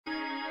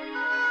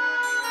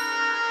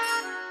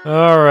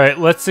Alright,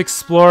 let's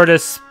explore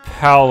this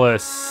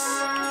palace.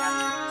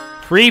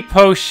 3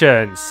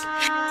 potions.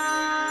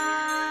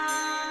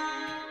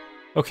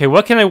 Okay,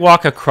 what can I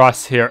walk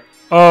across here?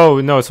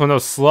 Oh, no, it's one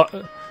of those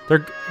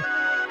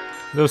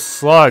those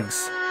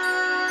slugs.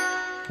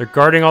 They're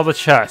guarding all the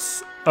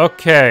chests.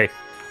 Okay.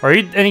 Are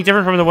you any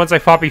different from the ones I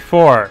fought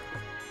before?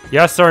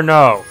 Yes or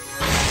no?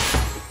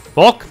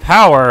 Bulk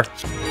power?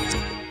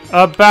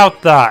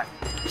 About that.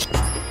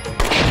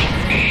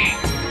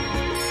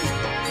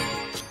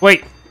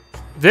 Wait.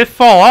 Did it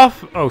fall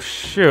off? Oh,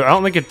 shoot. I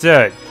don't think it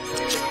did.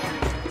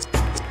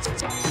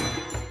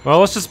 Well,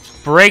 let's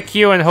just break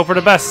you and hope for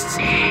the best.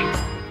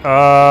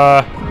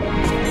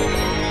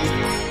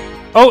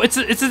 Oh, it's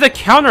the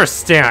counter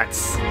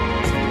stance.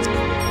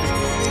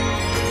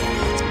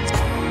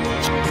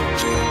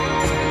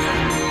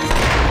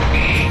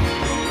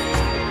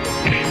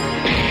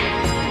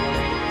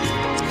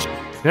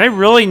 Can I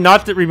really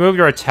not remove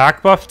your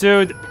attack buff,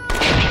 dude?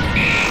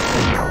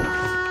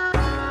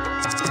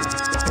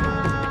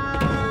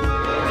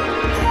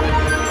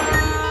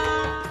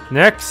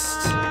 Next.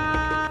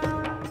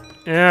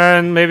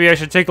 And maybe I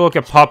should take a look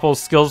at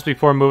Popple's skills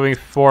before moving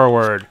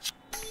forward.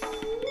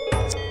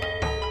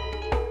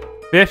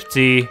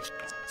 50.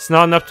 It's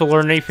not enough to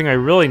learn anything I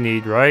really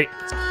need, right?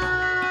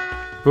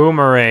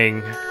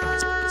 Boomerang.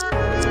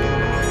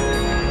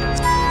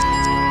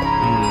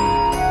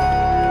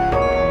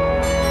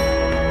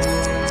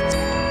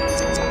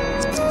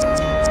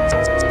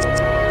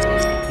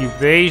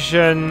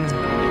 Evasion.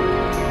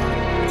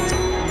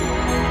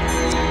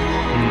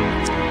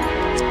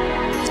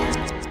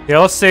 Yeah,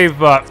 let's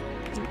save up.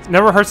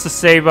 Never hurts to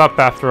save up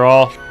after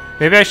all.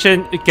 Maybe I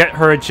should get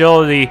her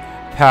agility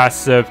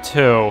passive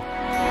too.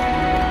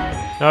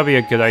 That would be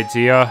a good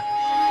idea.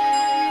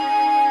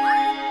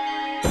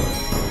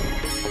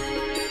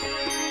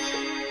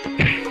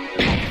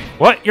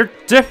 What? You're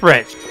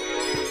different!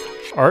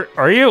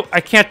 Are you?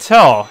 I can't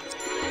tell.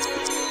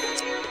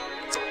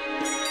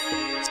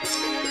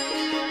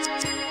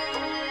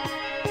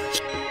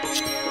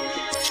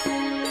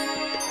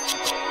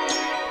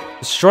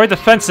 Destroy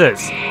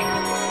defenses!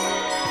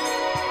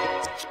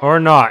 Or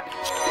not.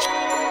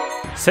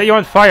 Set you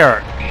on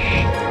fire!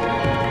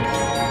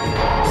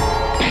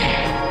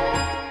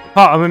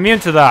 Huh, I'm immune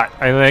to that,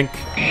 I think.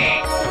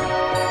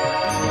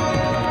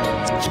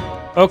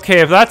 Okay,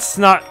 if that's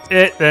not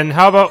it, then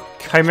how about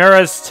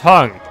Chimera's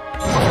tongue?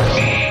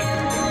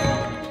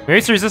 Maybe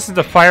it's resistant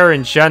to fire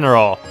in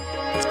general.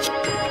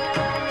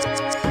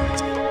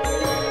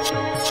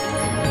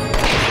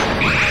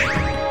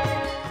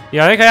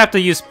 Yeah, I think I have to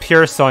use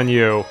Pierce on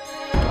you.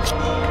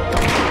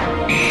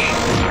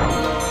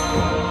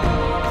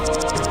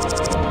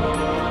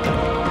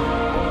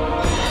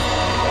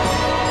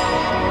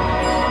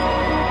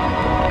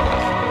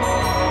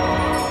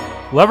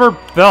 Lever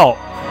belt.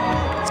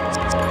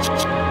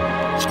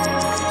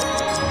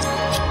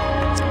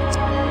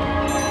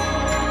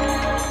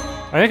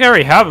 I think I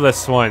already have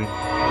this one.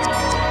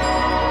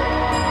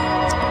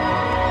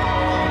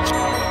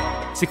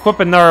 Let's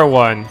equip another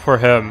one for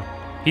him.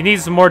 He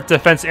needs more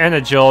defense and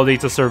agility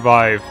to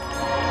survive.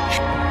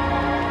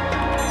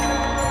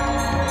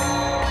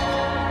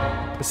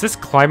 Is this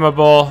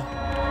climbable?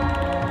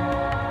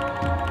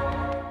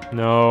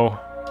 No.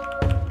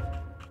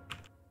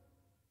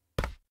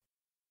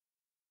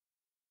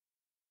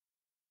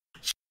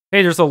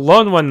 Hey, there's a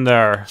lone one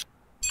there.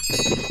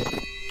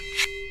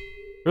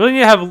 Really need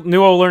to have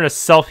Nuo learn a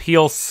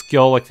self-heal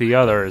skill like the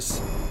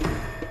others.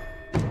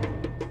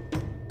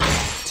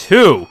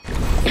 2!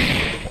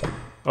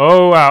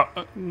 Oh, wow.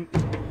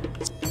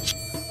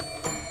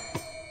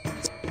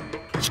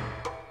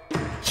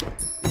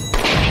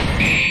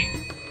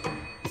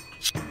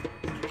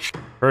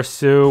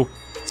 Pursue.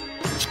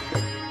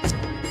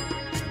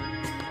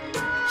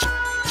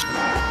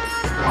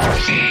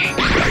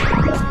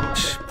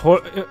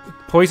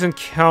 Poison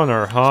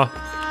counter, huh?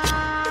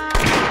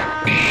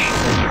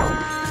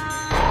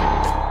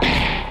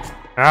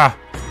 Ah.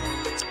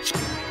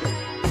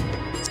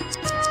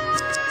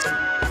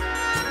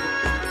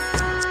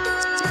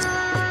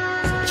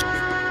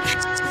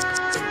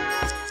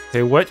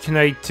 Okay, what can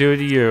I do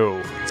to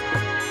you?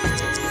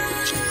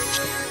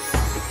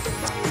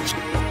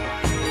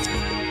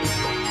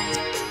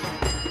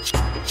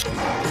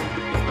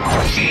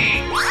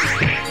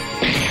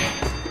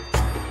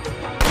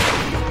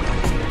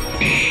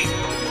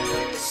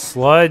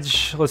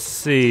 Sludge, let's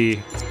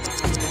see.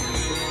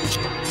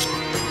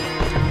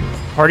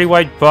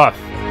 Party-wide buff.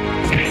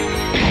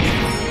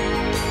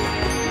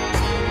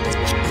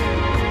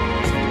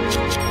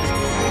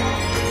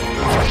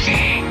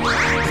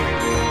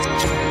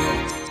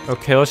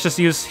 Okay, let's just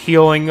use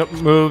healing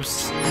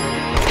moves.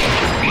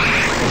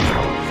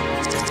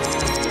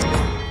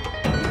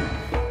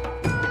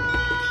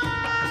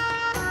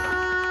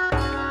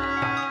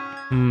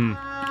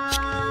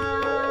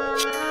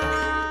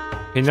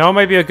 Okay, now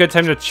might be a good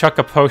time to chuck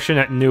a potion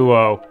at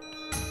Nuo.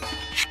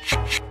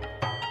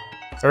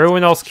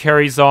 Everyone else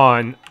carries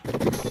on.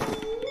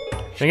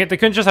 Dang it, they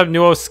couldn't just have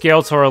Nuo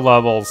scale to our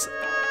levels.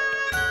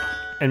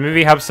 and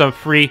maybe have some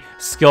free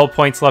skill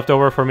points left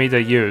over for me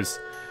to use.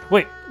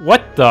 Wait,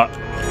 what the?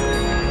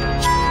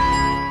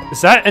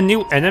 Is that a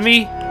new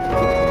enemy?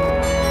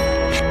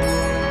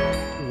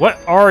 What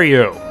are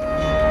you?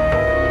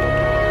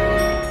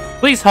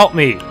 Please help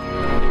me.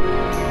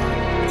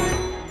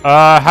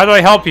 How do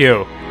I help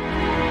you?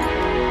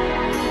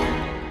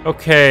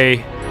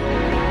 Okay.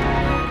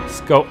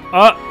 Let's go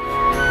up.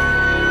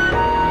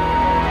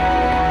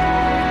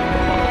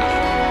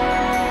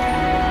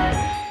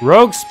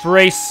 Rogue's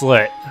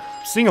Bracelet. I'm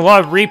seeing a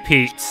lot of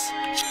repeats.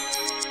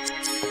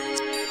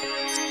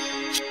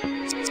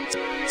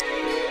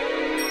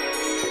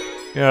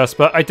 Yes,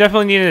 but I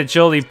definitely need an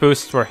agility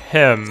boost for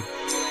him.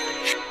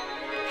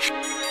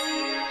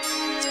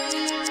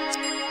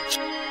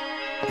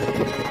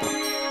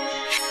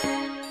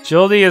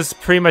 Agility is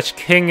pretty much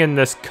king in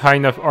this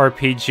kind of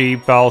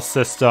RPG battle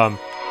system.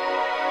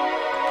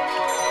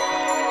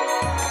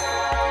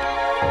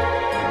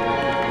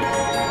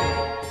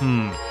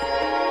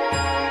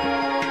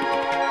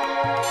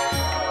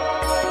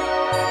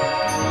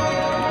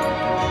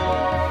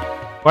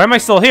 Why am I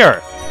still here?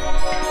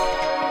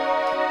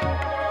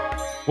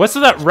 What's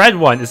with that red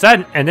one? Is that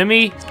an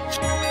enemy?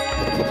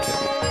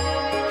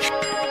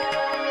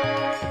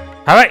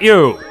 How about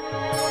you?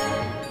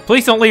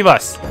 Please don't leave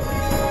us.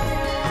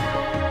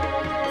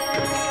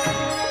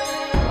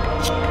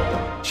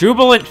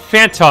 Jubilant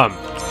Phantom.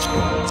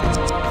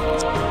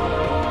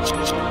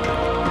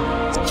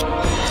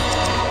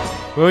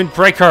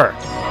 Moonbreaker.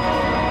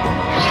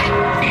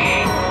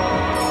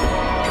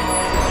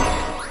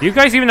 Do you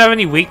guys even have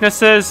any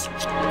weaknesses?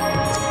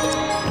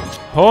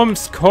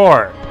 Holmes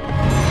Core.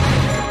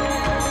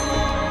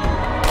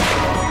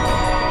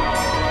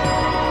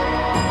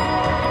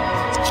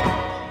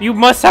 You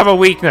must have a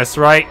weakness,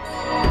 right?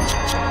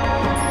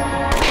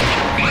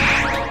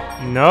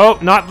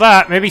 Nope, not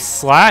that. Maybe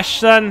Slash,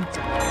 then?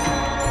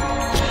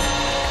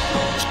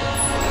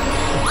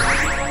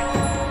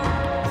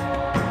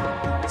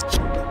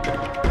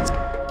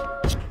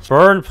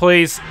 Burn,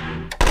 please.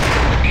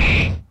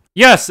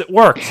 Yes, it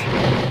worked.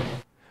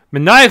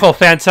 Maniacal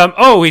Phantom.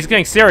 Oh, he's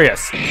getting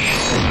serious.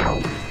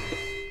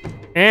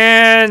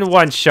 And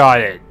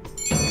one-shotted.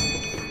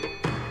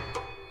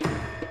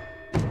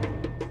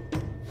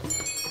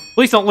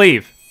 Please don't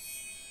leave.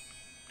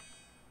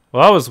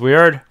 Well, that was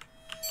weird.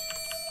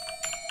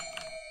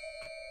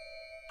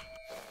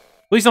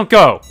 Please don't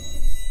go.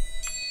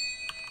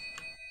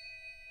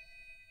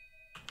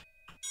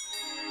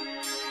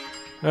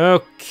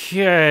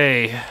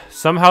 Okay.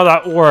 Somehow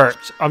that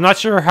worked. I'm not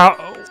sure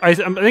how... I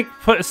think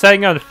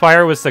setting on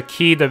fire was the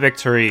key to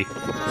victory.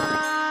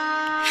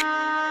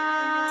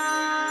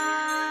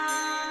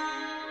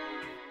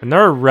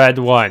 Another red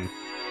one.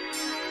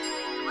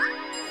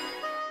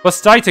 Let's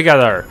die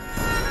together.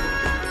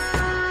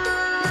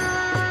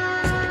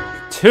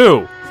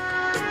 2.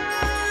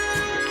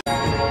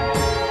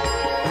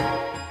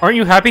 Aren't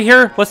you happy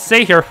here? Let's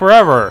stay here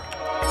forever.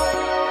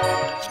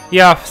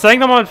 Yeah,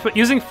 setting them on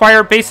using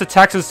fire-based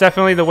attacks is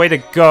definitely the way to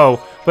go,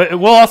 but it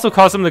will also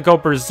cause them to go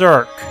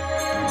berserk.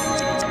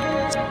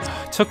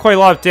 Took quite a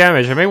lot of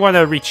damage. I may want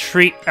to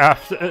retreat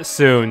after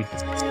soon.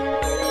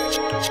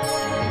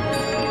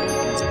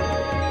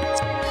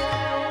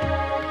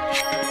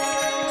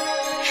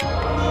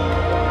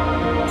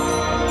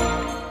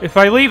 If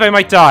I leave, I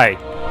might die.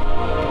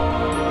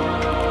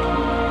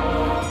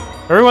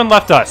 Everyone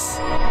left us.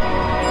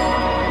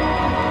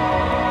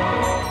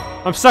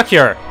 I'm stuck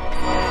here.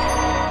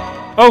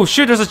 Oh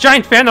shoot, there's a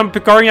giant phantom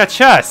guarding that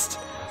chest.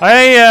 I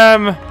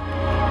am...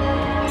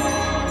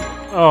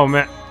 Oh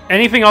man.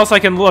 Anything else I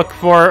can look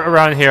for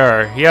around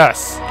here?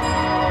 Yes.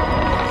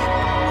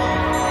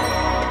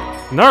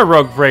 Another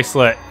rogue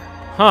bracelet.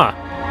 Huh.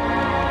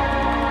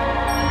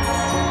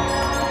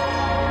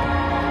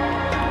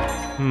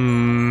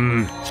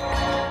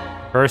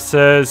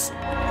 Versus...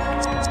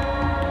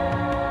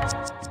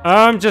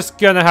 I'm just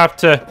gonna have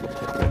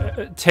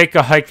to take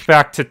a hike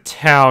back to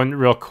town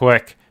real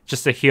quick,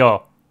 just to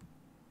heal.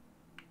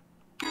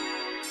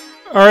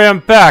 Alright, I'm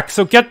back.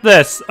 So get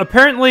this.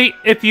 Apparently,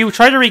 if you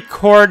try to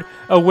record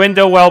a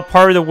window while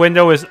part of the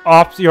window is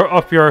off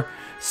your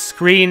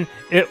screen,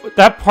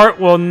 that part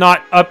will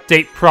not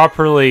update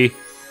properly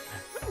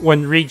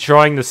when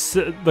redrawing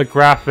the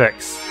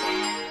graphics.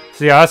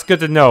 So yeah, that's good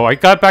to know. I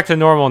got back to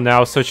normal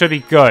now, so it should be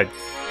good.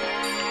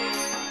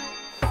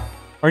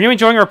 Are you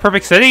enjoying our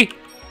perfect city?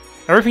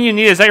 Everything you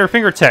need is at your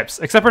fingertips,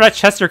 except for that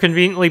chest you're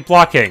conveniently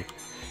blocking.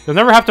 You'll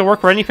never have to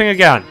work for anything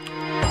again.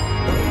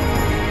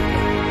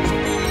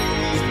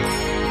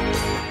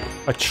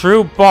 A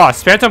true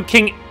boss, Phantom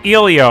King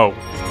Elio.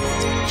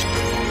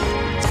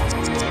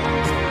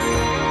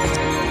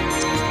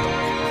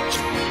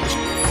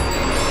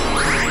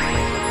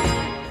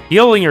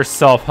 Healing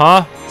yourself,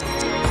 huh?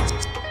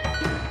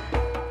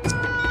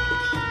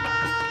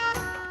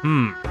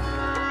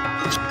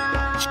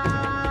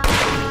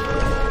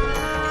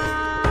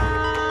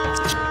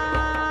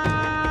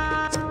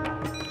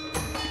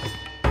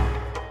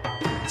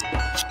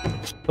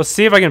 Let's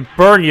see if I can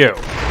burn you.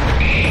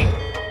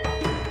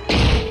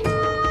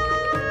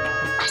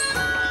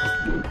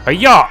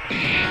 Hiya!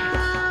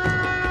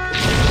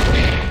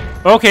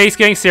 Okay, he's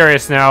getting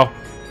serious now.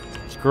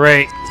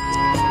 Great.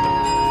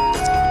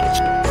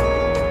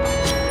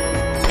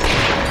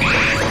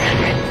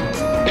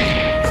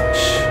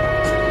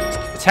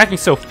 Attacking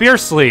so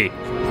fiercely.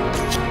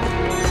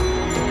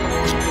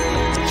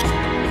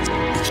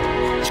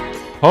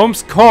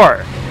 Holmes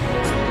core.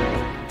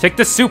 Take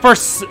the super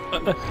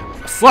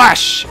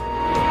slash.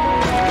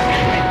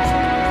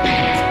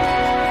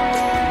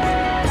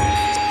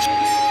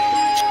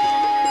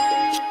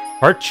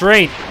 Heart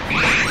drain.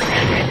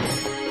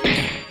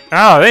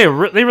 Oh, they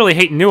really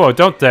hate Nuo,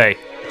 don't they?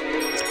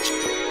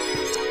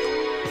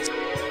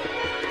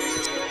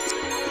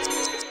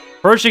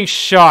 Purging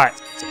shot.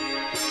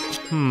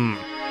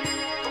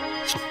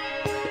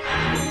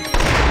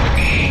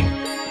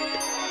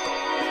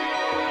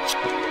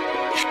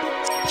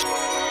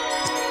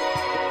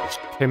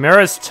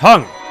 Chimera's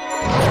tongue.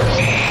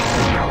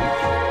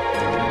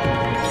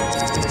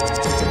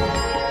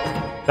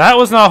 That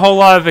was not a whole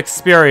lot of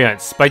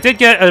experience, but I did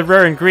get a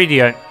rare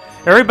ingredient.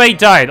 Everybody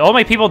died. All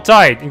my people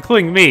died,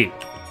 including me.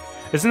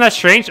 Isn't that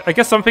strange? I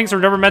guess some things were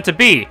never meant to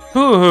be.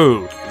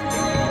 Hoo-hoo.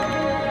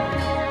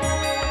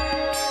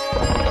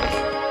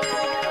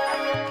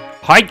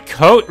 Hide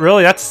coat?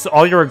 Really? That's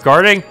all you're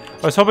guarding?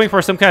 I was hoping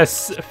for some kind of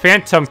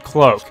phantom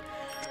cloak.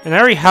 And I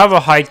already have a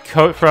hide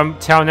coat from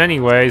town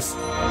anyways.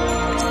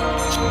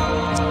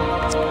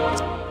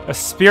 A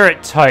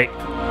spirit type.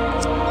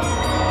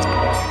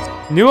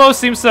 Nuo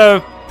seems to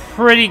have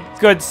pretty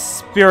good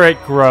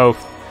spirit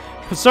growth.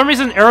 For some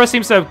reason, Arra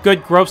seems to have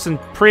good growths in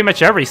pretty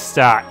much every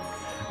stat.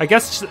 I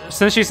guess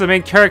since she's the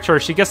main character,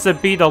 she gets to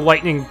be the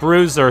lightning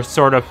bruiser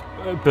sort of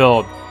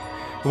build.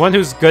 The one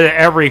who's good at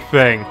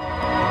everything.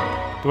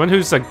 The one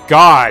who's a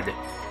god.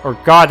 Or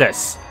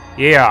goddess.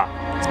 Yeah.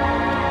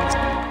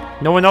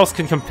 No one else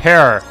can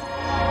compare.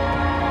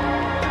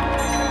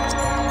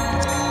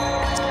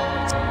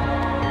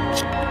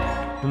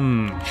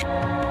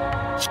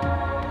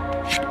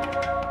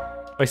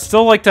 I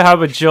still like to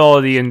have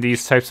agility in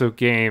these types of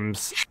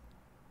games.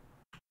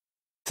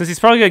 Since he's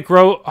probably gonna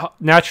grow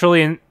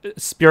naturally in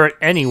spirit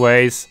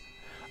anyways,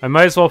 I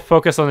might as well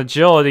focus on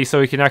agility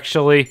so he can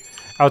actually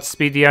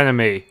outspeed the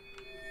enemy.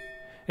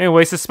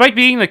 Anyways, despite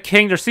being the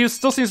king, there still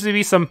seems to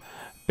be some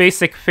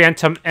basic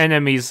phantom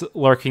enemies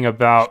lurking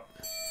about.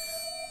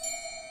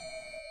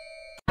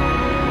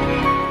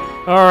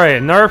 Alright,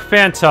 another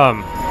phantom.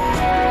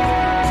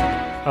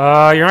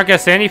 You're not gonna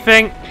say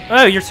anything?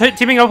 Oh, you're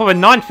teaming up with a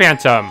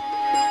non-phantom.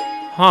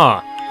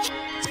 Huh.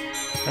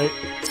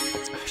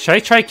 Should I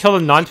try to kill the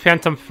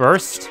non-phantom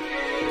first?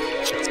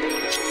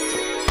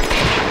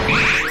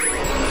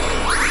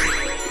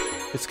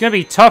 It's gonna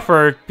be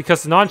tougher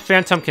because the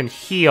non-phantom can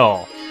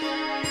heal.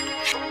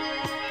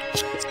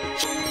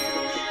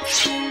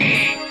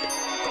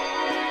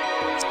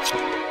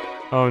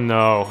 Oh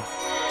no.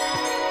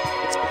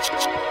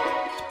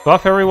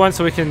 Buff everyone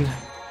so we can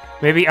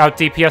maybe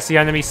out-DPS the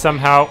enemy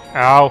somehow.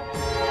 Ow.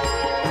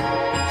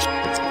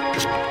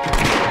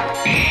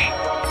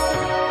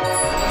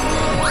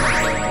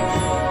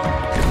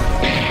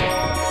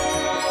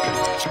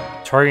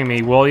 Targeting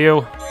me, will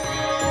you?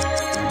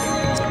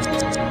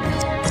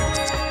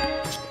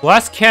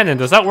 Blast cannon,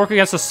 does that work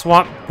against the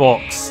swamp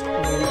bulks?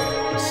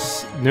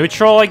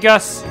 Neutral, I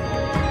guess?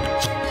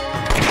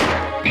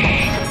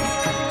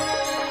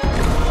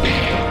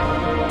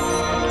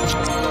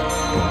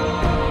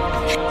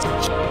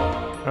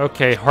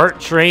 Okay, heart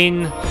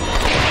drain.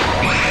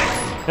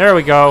 There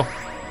we go.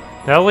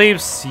 That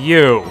leaves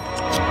you.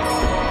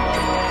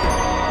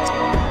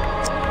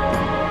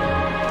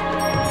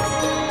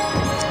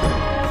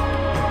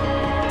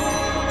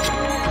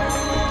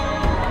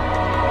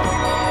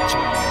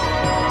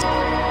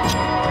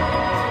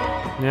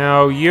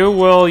 Now you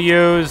will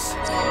use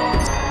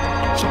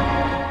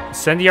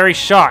incendiary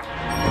shot.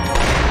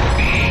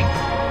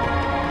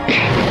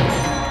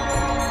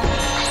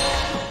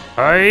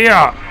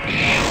 Hiya!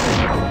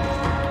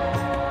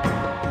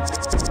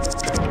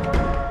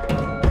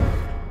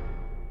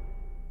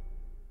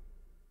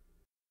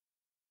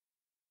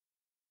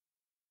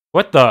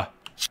 What the?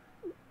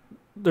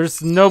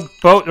 There's no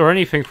boat or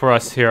anything for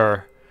us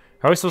here.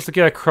 How are we supposed to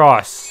get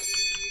across?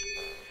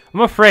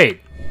 I'm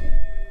afraid.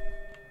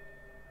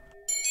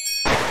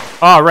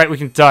 Ah, right, we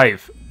can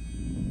dive.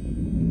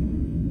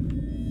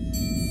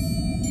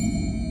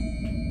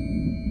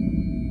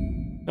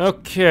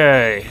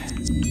 Okay.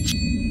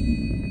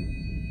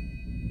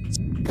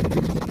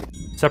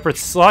 Separate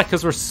slot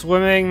because we're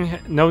swimming.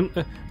 No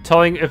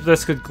telling if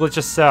this could glitch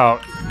us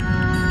out.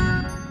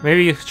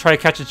 Maybe try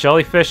to catch a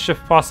jellyfish if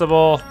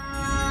possible.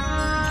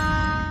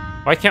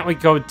 Why can't we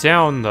go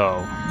down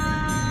though?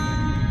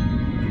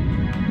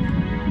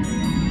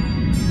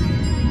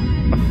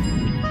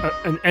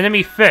 An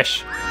enemy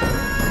fish.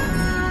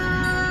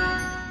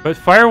 But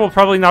fire will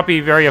probably not be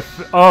very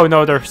oh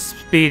no, they're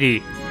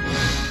speedy.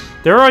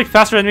 They're already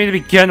faster than me to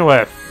begin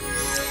with.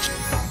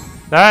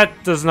 That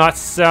does not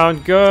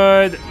sound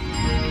good.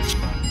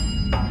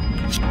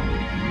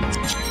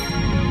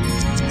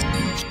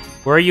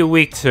 Where are you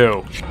weak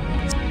to?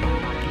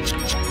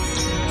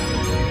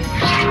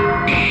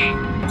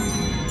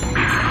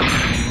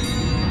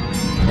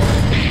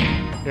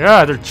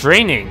 Yeah, they're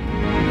draining.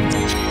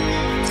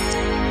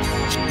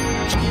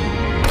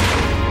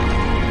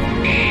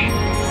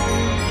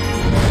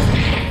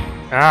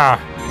 Ah.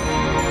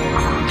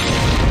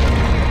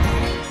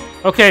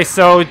 Okay,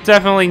 so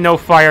definitely no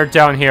fire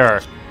down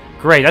here.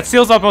 Great, that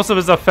seals off most of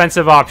his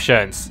offensive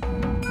options.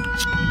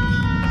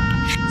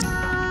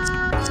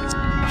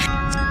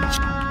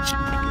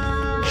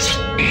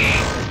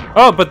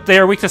 Oh, but they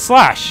are weak to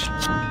slash.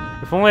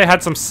 If only I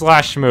had some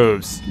slash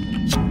moves.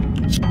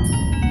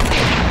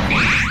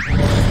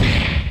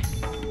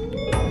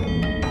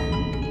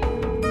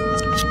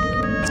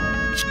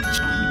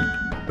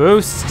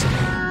 Boost.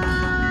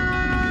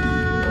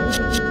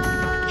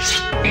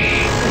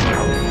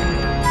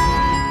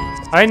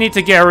 I need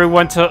to get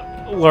everyone to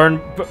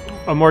learn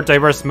a more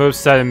diverse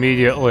moveset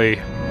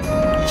immediately.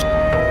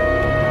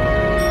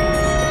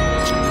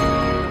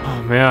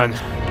 Oh man.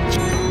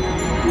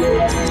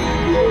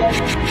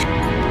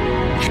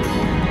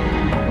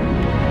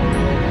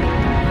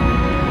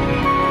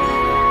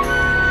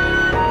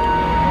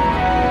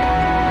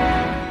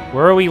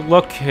 Where are we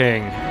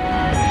looking?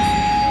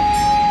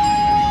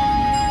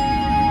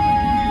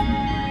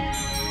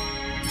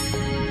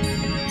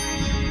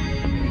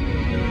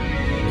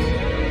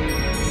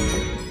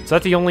 Is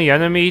that the only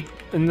enemy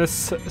in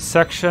this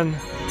section?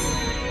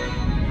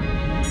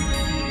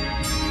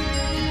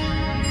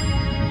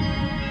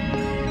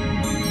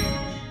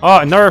 Oh,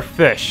 another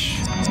fish.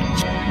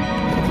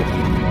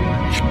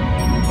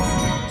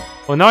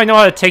 Well, now I know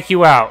how to take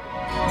you out.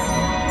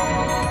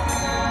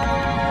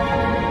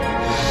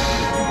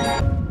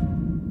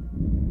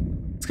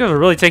 These guys are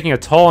really taking a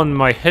toll on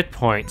my hit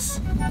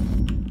points.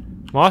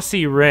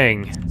 Mossy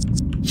Ring.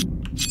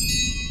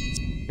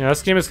 Yeah,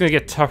 this game is gonna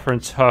get tougher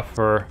and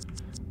tougher.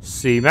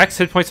 See, max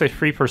hit points by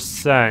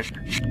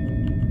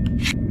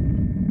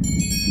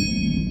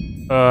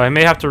 3%. I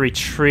may have to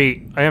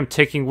retreat. I am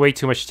taking way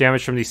too much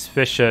damage from these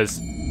fishes.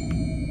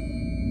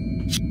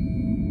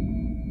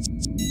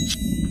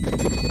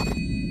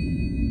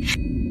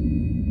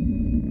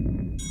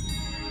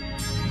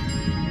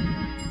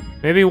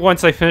 Maybe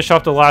once I finish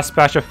off the last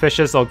batch of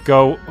fishes, I'll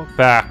go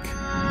back.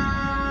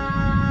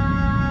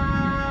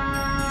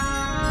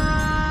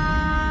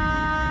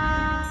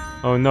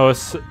 Oh no,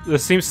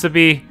 this seems to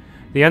be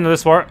the end of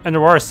this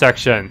underwater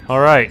section.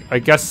 Alright, I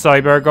guess I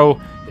better go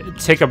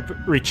take a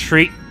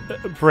retreat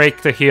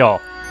break to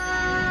heal.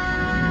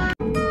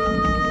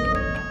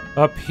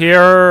 Up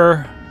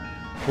here...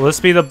 Will this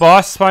be the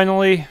boss,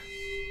 finally?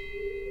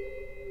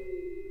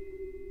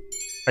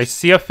 I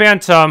see a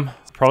phantom.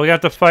 Probably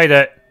have to fight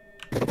it.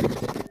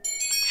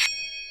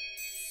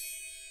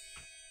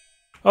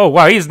 Oh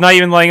wow, he's not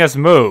even letting us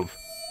move.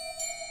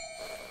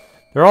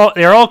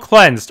 They're all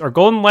cleansed. Our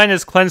golden land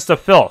is cleansed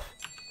of filth.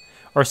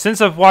 Our sins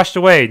have washed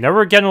away.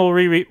 Never again will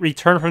we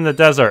return from the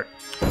desert.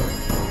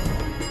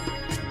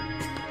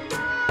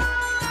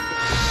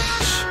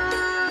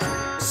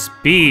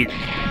 Speed.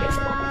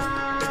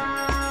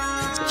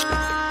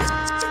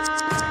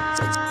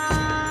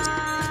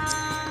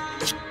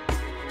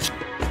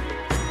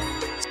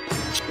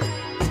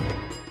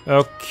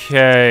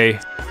 Okay.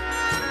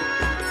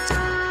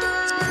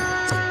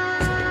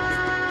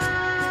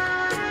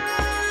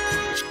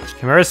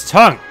 Chimera's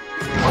tongue.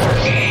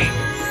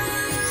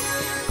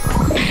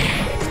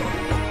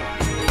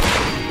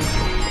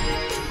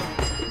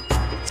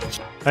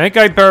 I think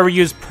I better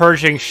use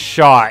Purging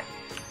Shot.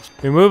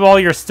 Remove all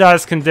your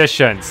status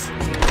conditions.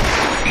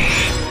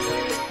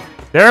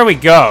 There we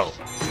go.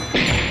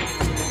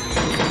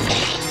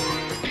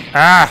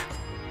 Ah!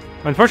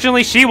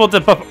 Unfortunately, she will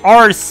debuff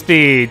our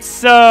speed,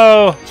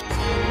 so...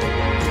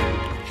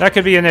 that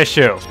could be an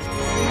issue.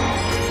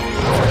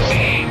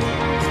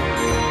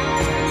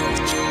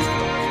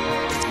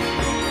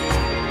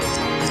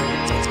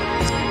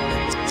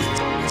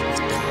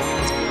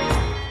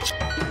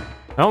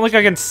 I don't think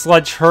I can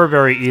sludge her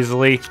very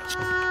easily.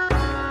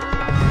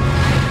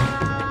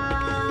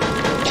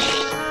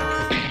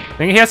 I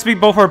think he has to be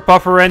both our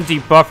buffer and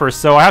debuffer,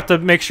 so I have to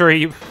make sure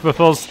he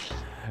fulfills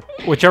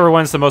whichever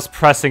one's the most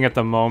pressing at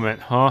the moment,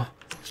 huh?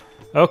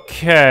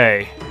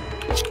 Okay.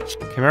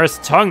 Chimera's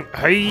tongue.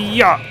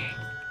 Hiya!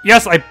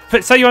 Yes, I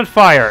set you on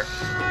fire!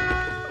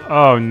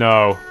 Oh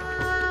no.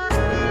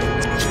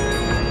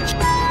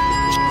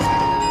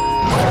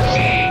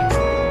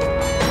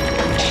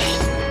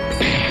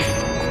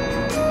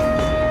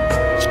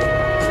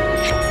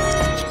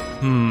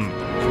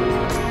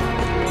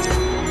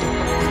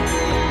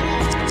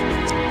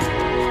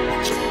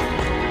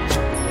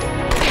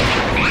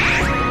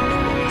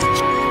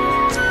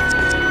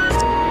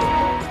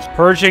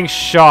 Purging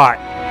Shot.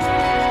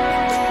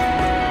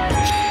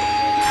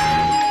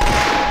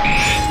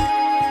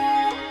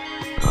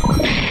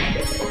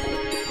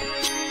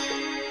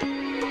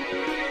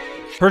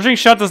 Purging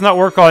Shot does not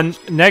work on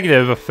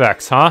negative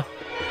effects, huh?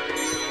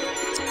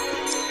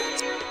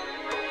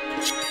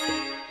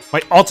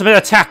 My ultimate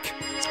attack!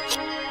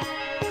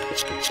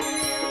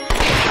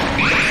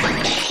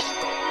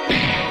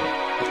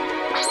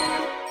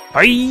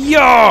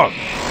 Hiya!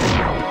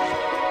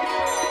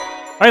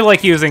 I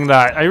like using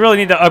that. I really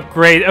need to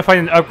upgrade, if I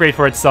can upgrade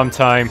for it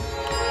sometime.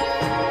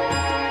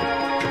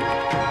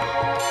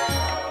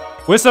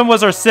 Wisdom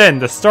was our sin.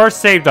 The star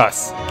saved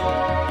us.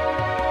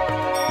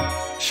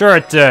 Sure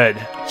it did.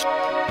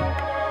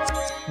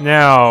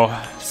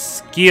 Now,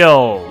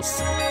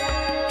 skills.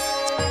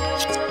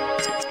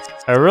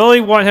 I really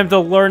want him to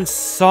learn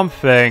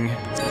something.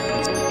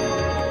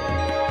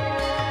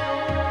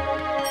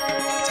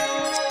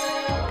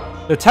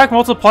 The attack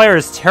multiplier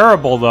is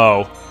terrible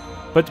though,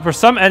 but for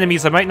some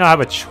enemies I might not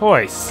have a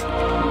choice.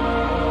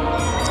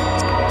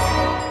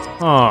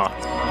 Huh.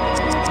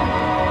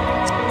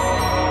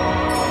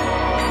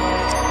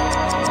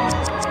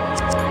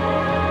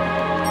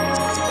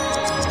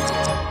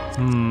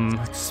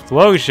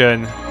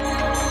 Explosion.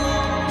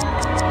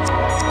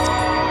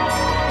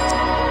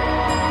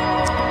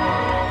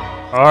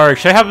 Or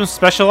should I have them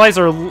specialize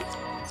or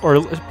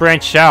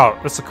branch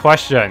out? That's the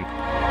question.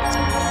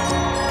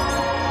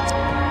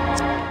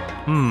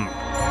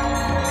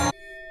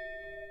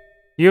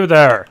 You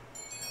there.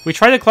 We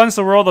tried to cleanse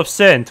the world of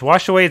sin, to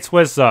wash away its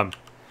wisdom.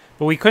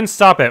 But we couldn't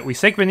stop it. We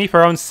sank beneath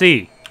our own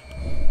sea.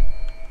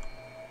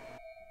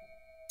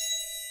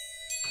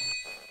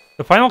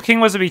 The final king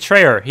was a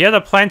betrayer. He had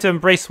a plan to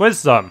embrace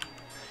wisdom.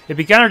 It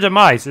began our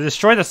demise. It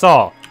destroyed us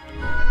all.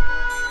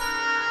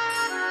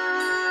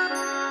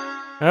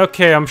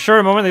 Okay, I'm sure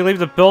the moment they leave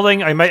the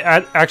building, I might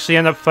actually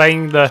end up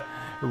fighting the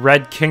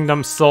Red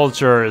Kingdom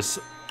soldiers.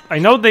 I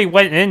know they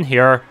went in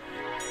here.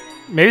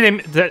 Maybe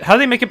they... How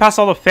did they make it past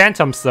all the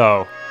phantoms,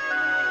 though?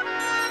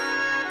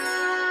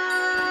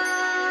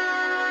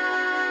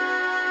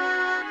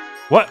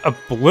 What? A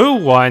blue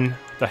one?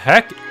 The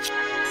heck?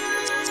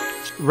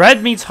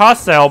 Red means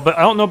hostile, but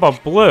I don't know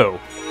about blue.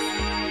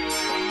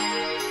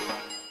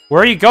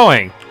 Where are you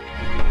going?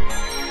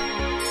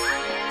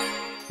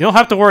 You don't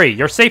have to worry.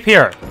 You're safe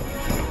here.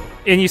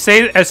 And you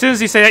say... As soon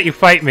as you say that, you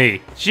fight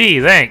me.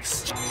 Gee,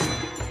 thanks.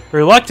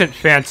 Reluctant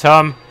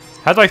phantom.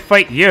 How do I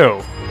fight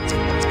you?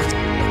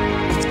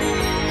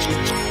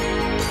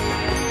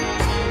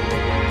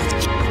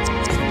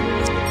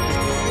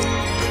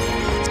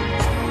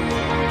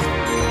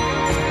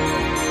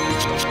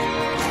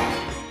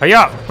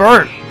 Hiya!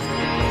 Burn!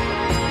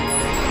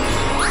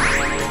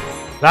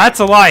 That's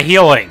a lot of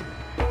healing.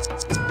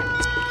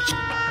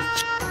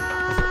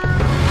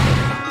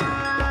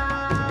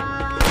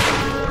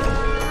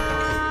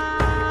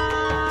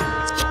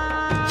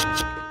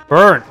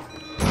 Burn!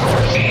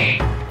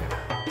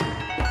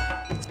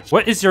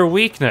 What is your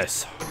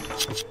weakness?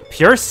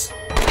 Pierce?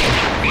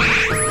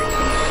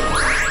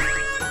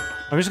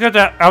 I'm just gonna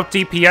have to out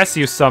DPS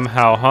you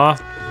somehow, huh?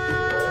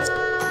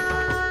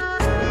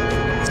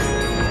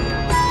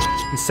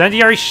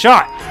 Incendiary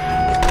shot!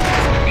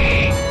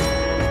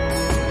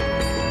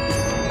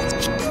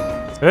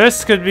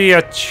 This could be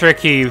a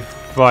tricky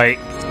fight.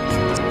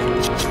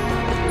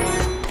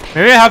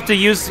 Maybe I have to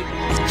use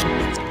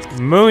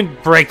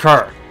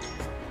Moonbreaker.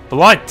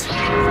 Blunt.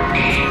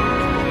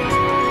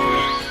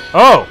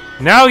 Oh,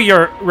 now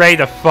you're ready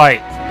to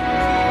fight.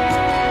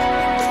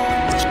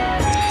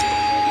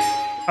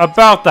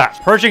 About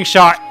that. Purging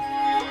shot.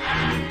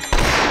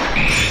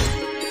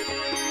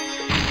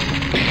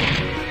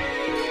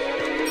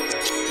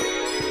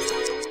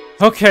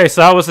 Okay, so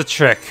that was a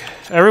trick.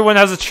 Everyone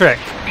has a trick.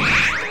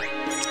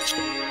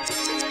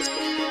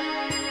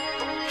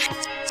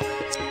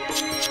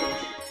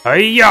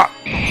 Hiya!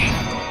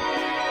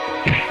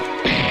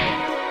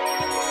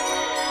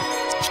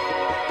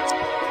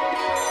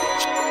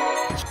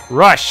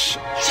 Rush!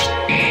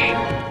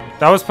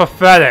 That was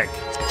pathetic.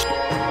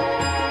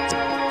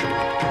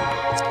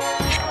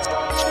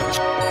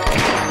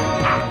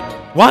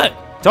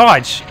 What?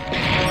 Dodge!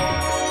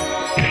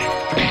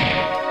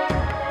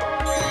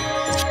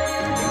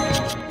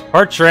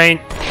 Heart train.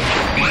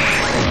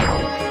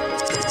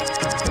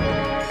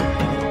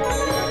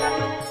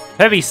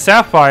 Heavy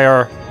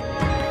sapphire.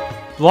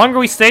 The longer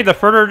we stay, the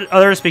further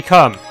others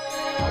become.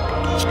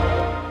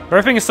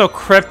 Everything is so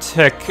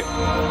cryptic. You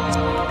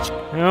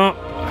know.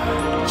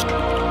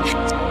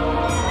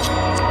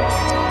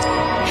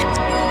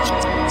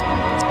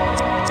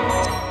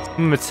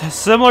 It's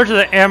similar to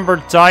the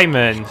Amber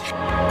Diamond.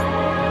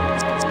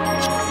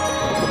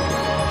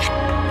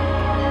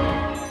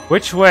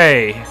 Which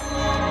way?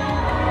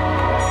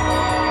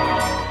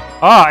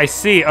 Ah, I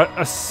see.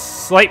 A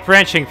slight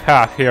branching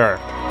path here.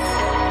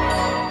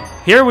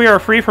 Here we are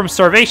free from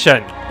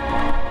starvation.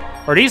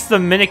 Are these the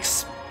Mimic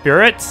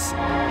spirits?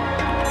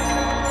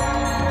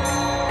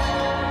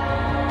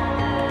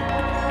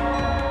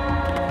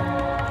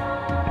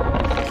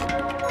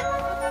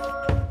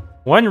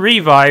 One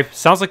revive.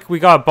 Sounds like we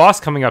got a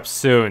boss coming up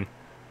soon.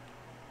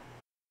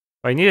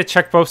 I need to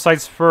check both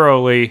sides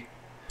thoroughly,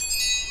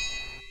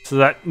 so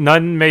that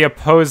none may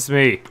oppose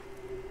me.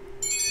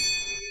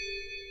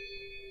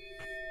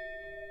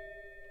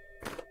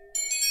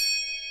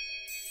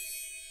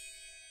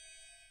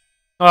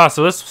 Ah,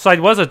 so this side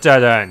was a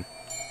dead end.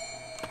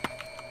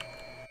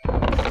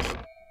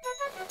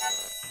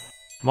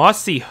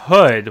 Mossy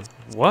Hood.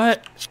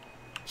 What?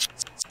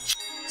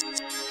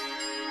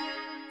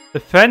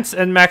 Defense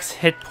and max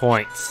hit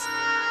points.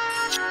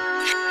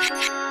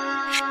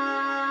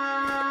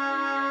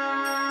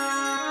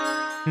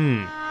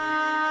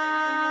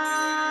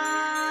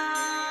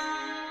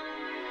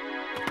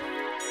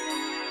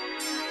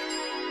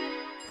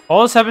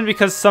 All this happened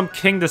because some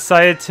king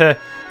decided to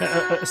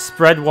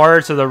spread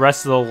water to the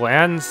rest of the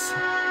lands?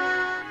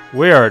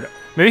 Weird.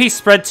 Maybe he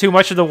spread too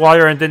much of the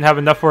water and didn't have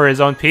enough for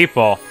his own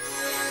people.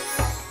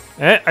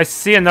 I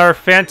see another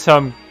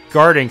phantom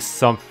guarding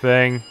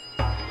something.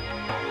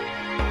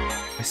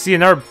 I see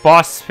another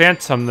boss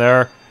phantom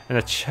there in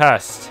a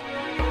chest.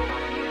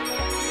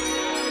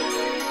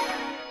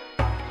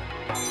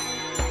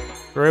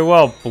 Very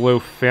well, blue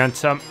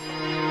phantom.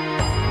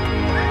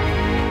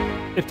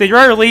 If they'd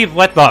rather leave,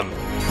 let them.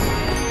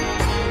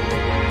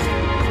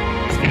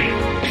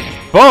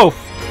 Both!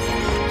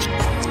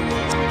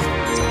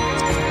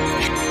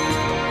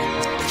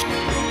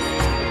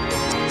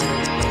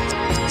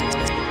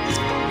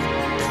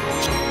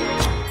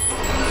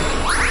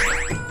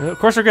 Of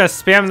course we're gonna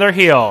spam their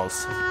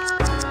heals.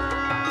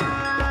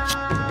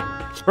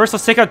 First,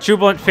 let's take out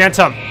Jubilant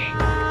Phantom.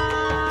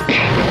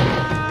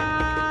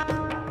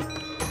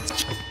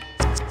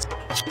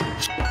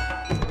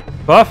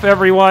 Buff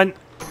everyone.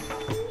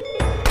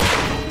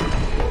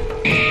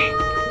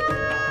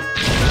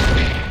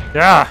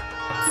 Yeah.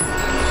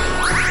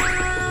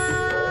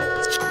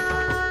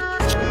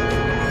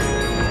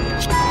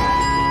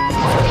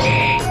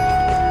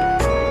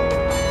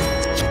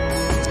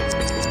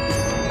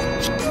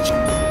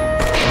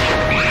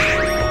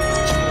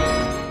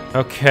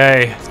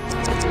 Okay.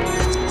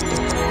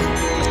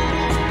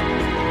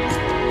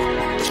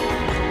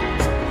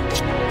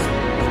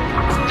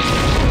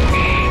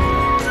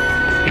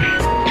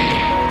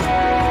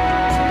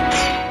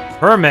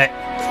 Hermit.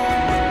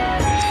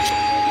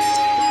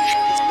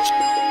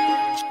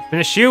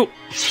 Finish you.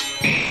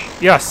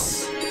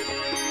 Yes.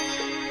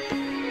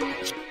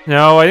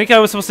 No, I think I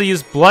was supposed to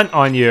use Blunt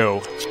on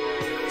you.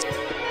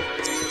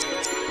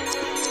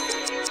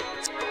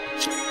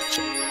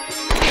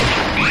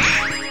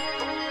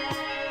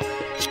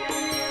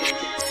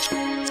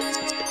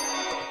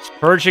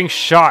 Purging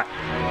shot.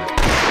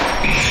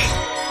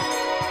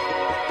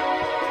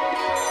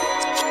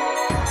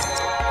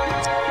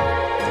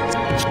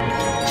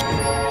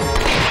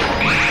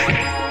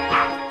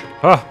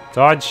 Huh,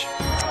 dodge.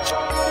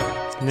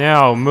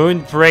 Now,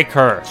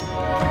 Moonbreaker.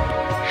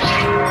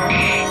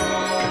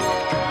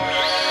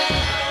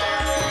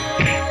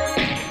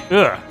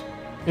 Ugh.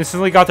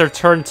 Instantly got their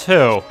turn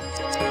too.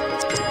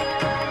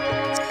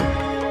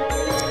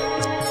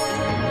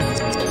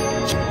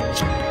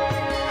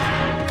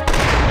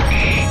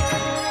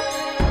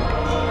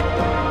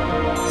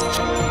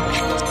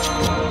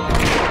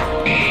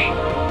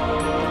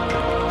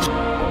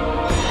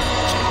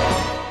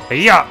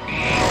 Yeah.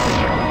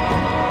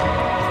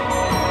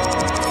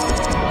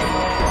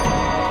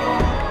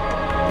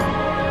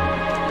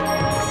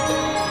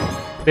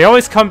 They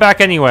always come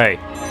back anyway.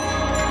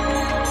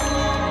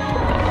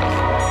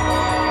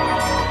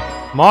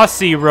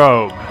 Mossy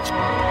Rogue.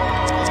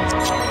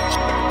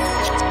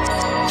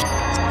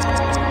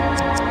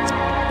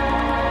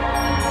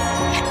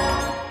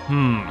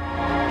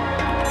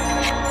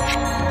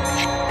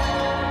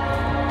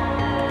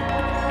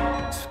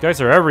 These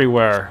guys are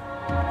everywhere.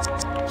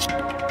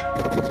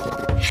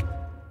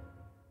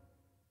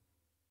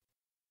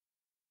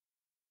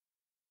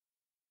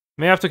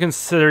 May have to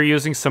consider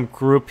using some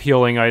group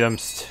healing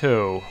items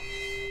too.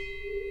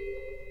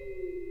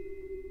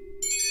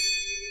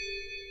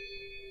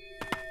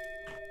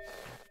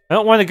 I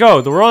don't want to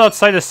go. The world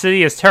outside the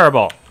city is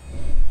terrible.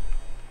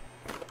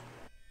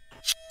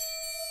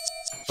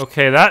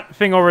 Okay, that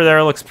thing over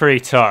there looks pretty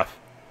tough.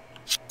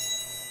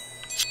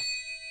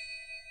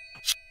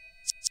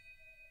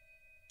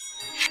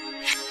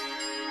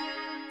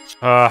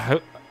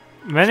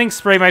 Mending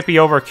spray might be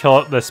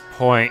overkill at this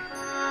point.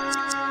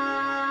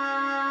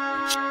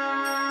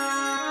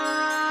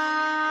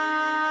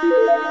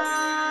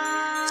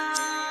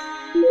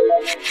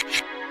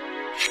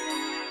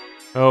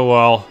 Oh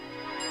well.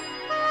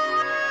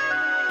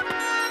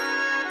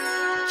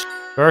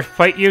 Better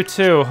fight you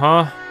too,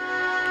 huh?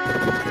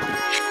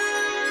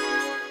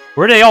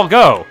 Where'd they all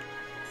go?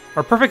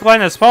 Our perfect line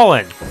has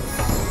fallen.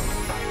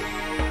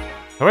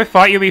 Have I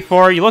fought you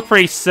before? You look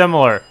pretty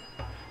similar.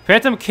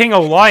 Phantom King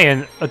of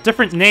Lion, a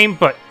different name,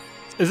 but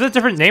is it a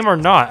different name or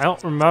not? I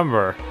don't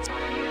remember.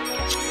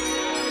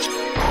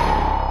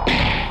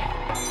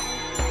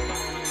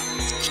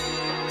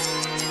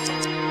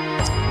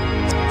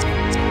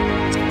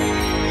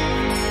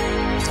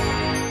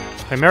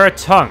 Chimera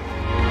Tongue.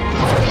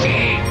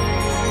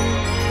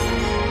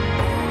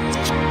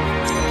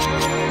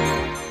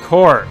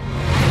 Core.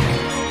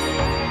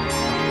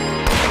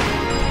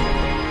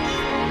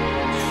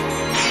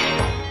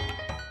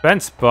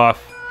 Fence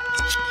buff.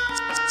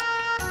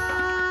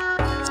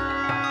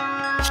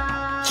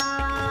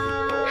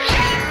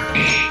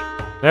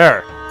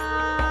 There.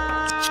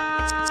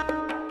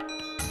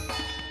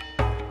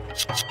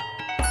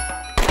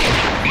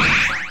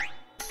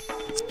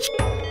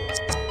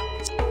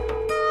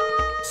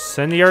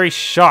 Incendiary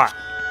shot.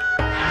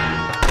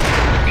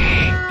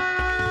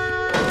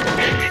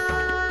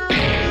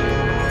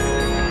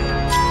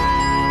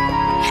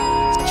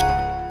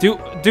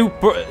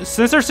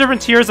 Since there's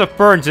different tiers of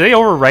burn, do they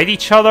overwrite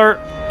each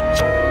other?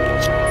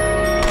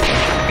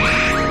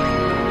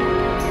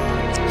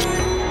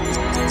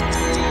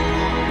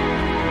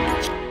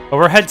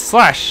 Overhead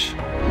slash.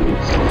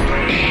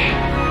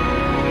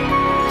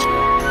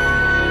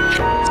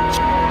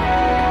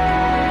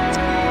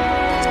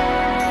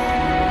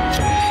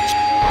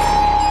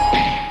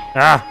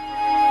 Ah.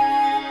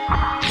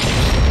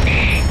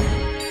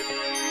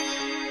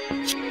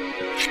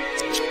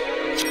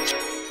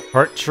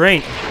 Heart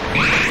train.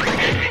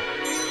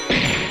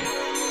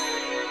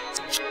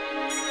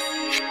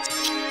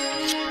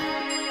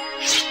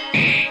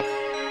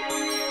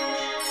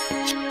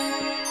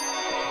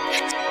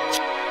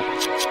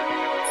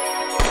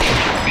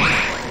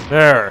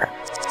 There.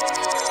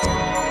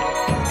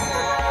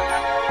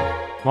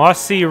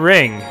 Mossy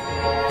ring.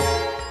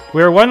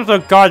 We are one with the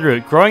god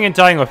root, growing and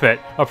dying with it.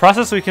 A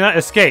process we cannot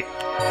escape.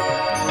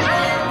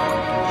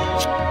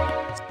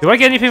 Do I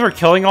get anything for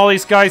killing all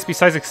these guys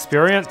besides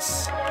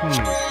experience?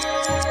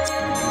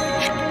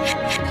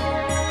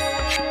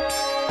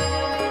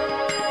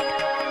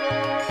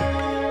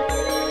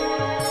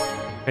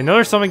 I know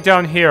there's something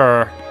down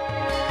here.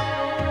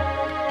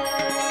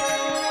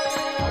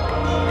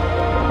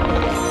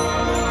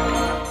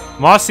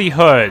 Mossy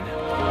hood.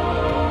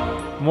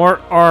 More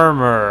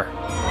armor.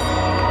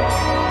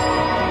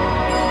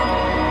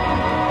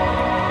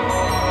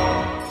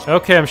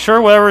 Okay, I'm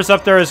sure whatever's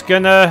up there is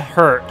gonna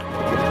hurt.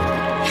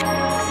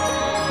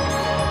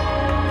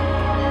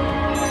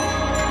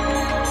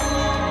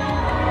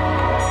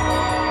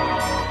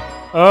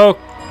 Oh.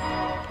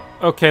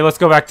 Okay, let's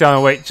go back down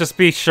and wait. Just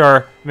be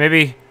sure.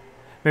 Maybe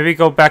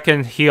go back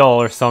and heal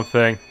or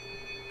something.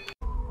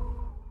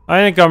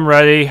 I think I'm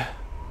ready.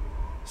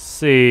 Let's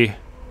see.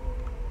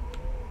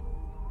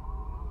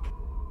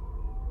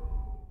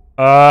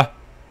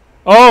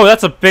 Oh,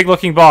 that's a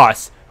big-looking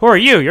boss. Who are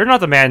you? You're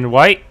not the man in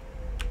white.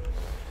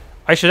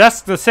 I should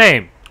ask the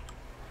same.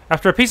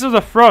 After a piece of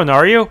the throne,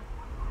 are you?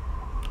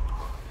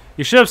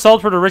 You should have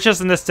sold for the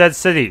riches in this dead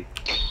city.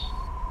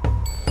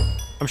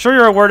 I'm sure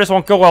you're aware this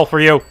won't go well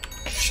for you.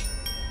 Shh.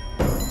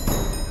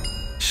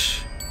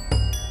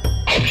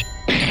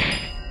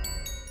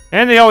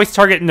 And they always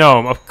target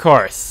Gnome, of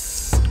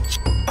course.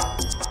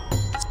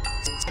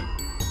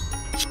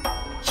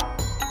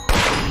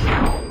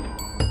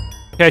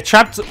 Okay, I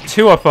trapped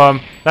 2 of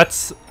them.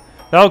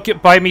 That'll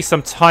buy me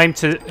some time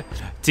to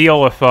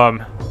deal with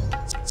them.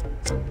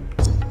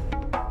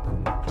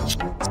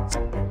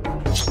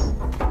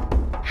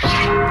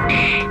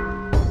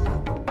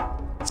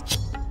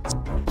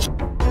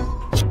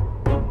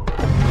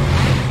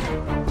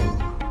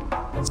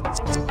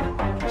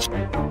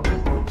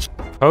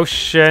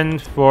 Potion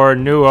for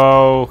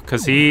Nuo,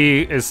 because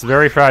he is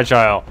very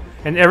fragile.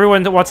 And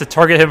everyone wants to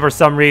target him for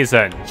some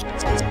reason.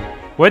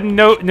 What did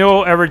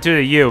Nuo ever do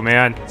to you,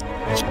 man?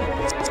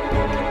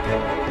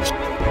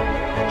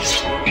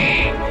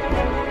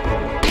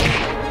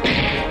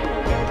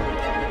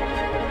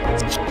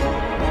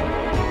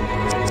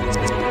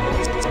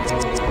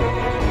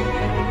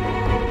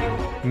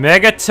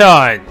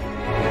 Megaton!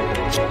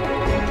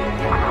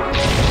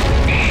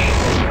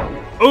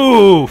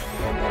 Oof!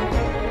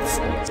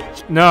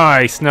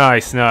 Nice,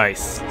 nice,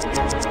 nice.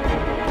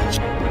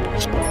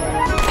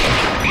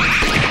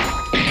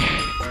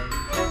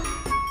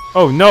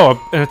 Oh no,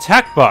 an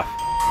attack buff.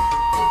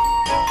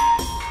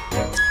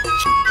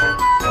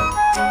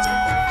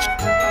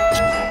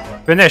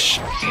 Finish.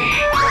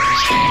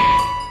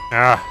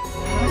 Ah.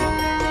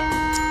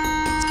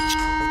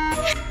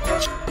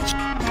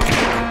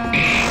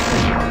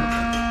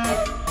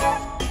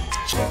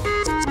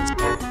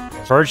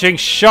 Purging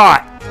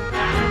shot.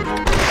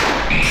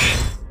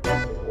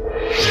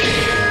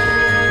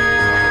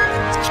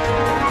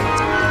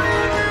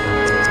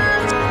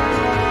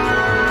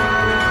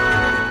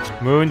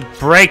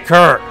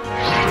 Moonbreaker!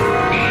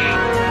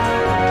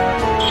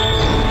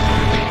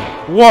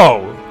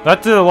 Whoa!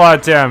 That did a lot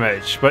of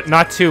damage, but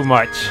not too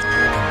much.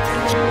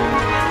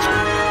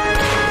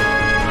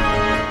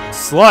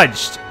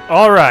 Sludged!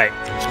 Alright.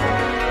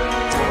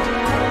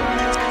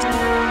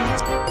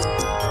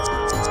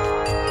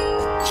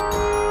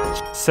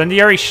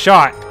 Incendiary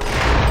shot.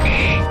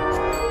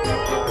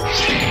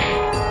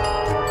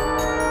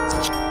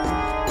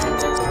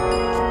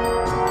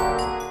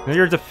 Now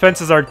your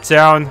defenses are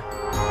down.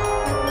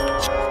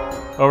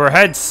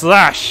 Overhead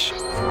slash!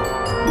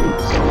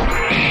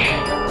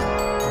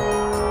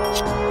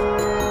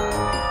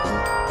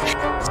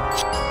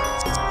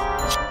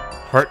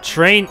 Heart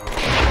train!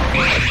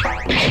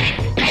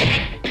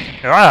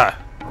 Ah!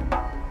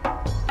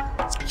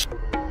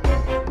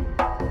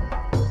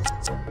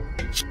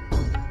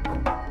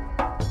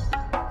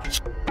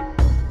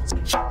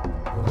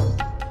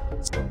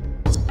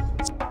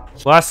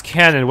 Blast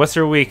cannon, what's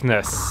your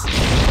weakness?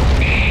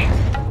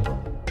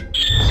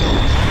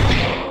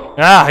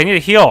 Ah, I need to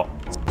heal.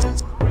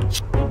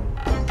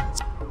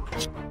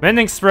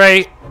 Mending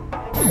spray.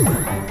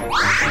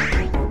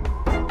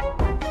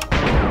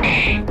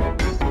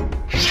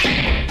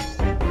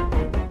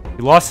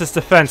 He lost his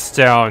defense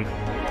down.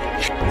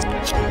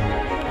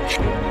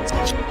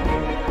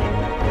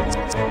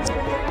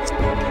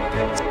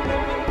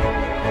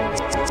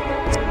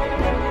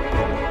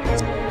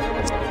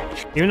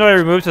 Even though I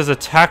removed his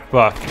attack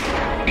buff.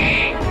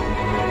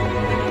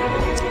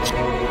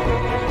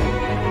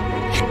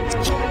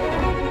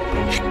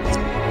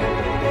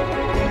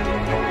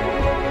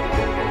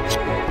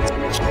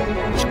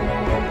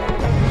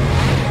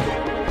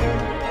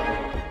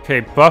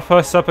 Okay, buff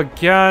us up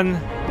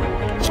again.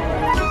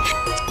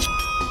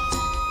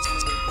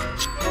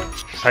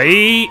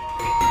 Hey!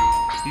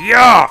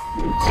 Yeah!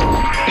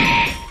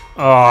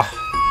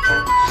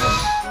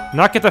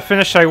 Not get the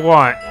finish I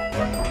want.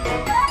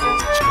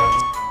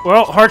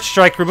 Well, Heart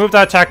Strike, remove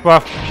that attack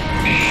buff.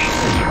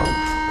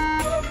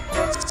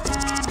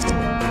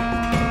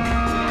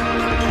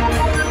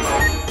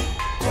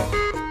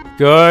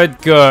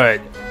 Good, good.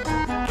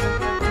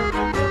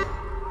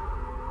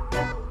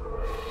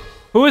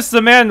 Who is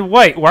the man in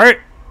white? Why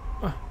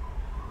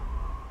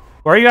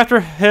are you after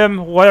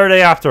him? What are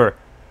they after?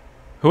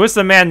 Who is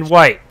the man in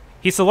white?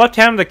 He's the left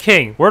hand of the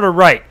king. We're the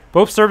right.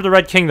 Both serve the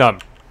Red Kingdom.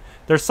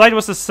 Their side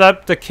was to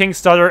accept the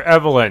king's daughter,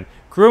 Evelyn.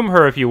 Groom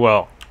her, if you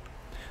will.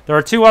 There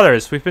are two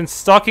others. We've been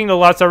stalking the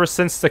lots ever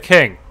since the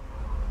king.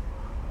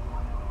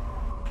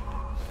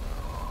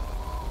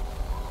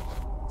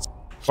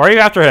 Why are you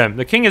after him?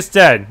 The king is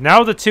dead.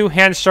 Now the two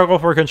hands struggle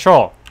for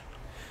control.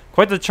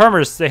 Quite the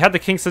charmers, they had the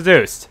king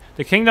seduced.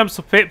 The kingdom's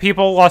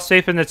people lost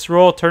faith in its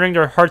rule, turning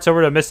their hearts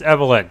over to Miss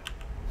Evelyn.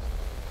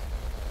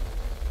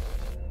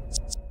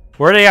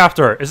 Where are they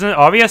after? Isn't it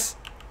obvious?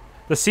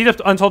 The seat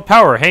of untold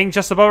power, hanging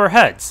just above our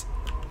heads.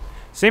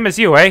 Same as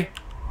you, eh?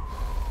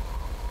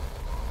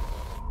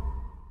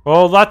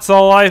 Well, that's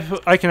all I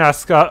can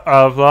ask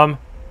of them.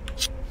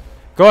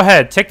 Go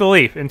ahead, take the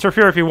leap.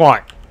 Interfere if you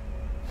want.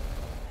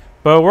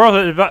 But word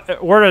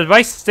of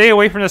advice, stay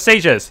away from the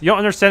sages. You don't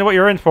understand what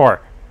you're in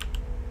for.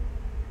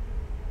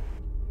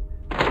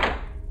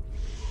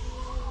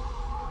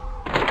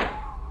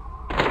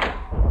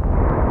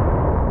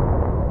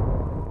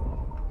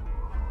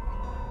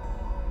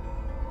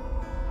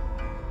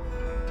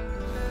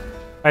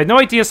 I had no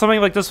idea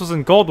something like this was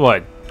in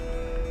Goldwood.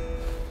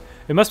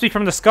 It must be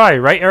from the sky,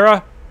 right,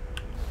 Arra?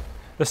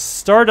 The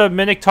star the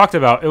Mimic talked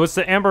about. It was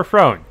the Amber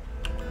Throne.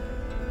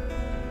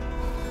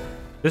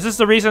 This is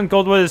the reason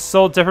Goldwood is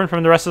so different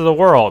from the rest of the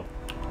world.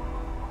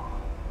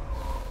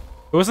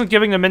 It wasn't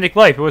giving the Mimic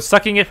life. It was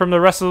sucking it from the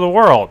rest of the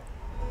world.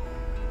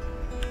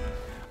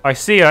 I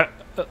see a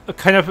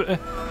kind of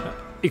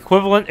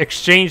equivalent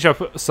exchange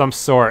of some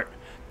sort.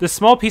 This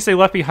small piece they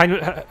left behind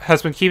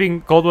has been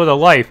keeping Goldwood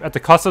alive at the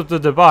cost of the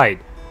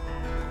Divide.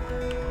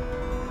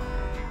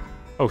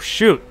 Oh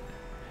shoot.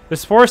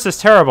 This forest is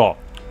terrible.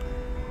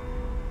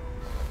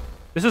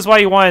 This is why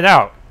you wanted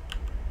out.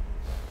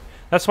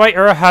 That's why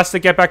Arra has to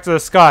get back to the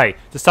sky,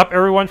 to stop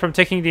everyone from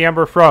taking the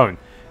Amber Throne.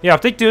 Yeah,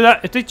 if they do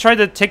that, if they try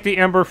to take the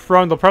Amber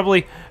Throne, they'll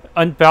probably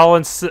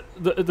unbalance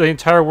the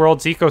entire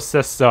world's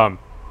ecosystem.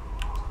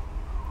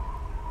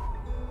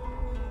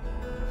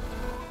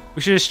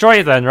 We should destroy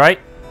it then, right?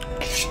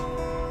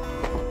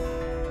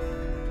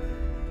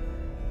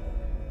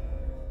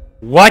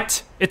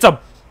 What? It's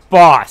a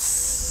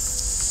boss.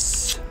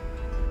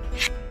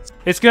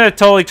 It's gonna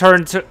totally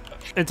turn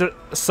into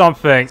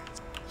something.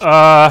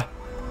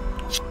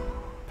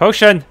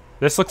 Potion.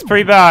 This looks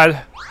pretty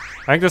bad.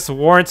 I think this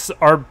warrants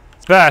our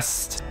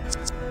best.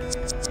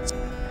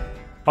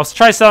 I'll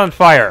try set on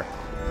fire.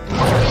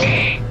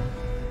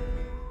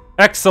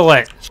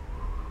 Excellent.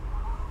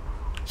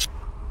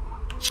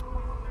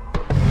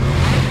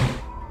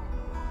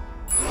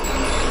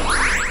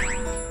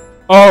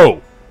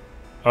 Oh.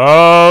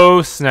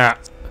 Oh, snap.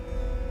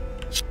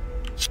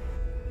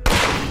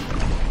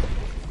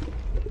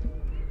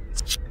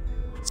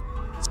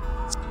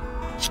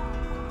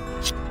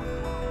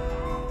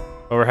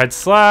 Overhead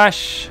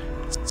slash.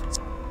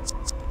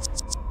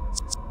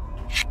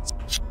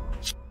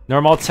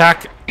 Normal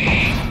attack.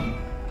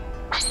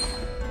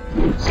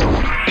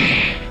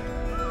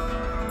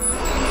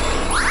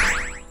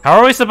 How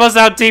are we supposed to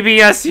out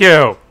DPS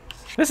you?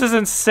 This is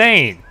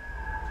insane.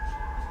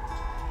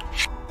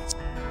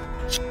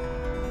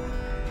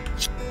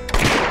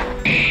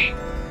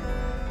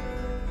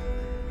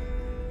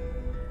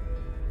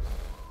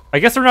 I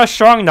guess we're not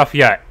strong enough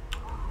yet.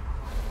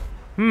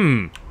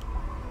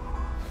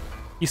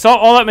 You saw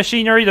all that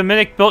machinery the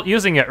Mimic built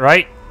using it,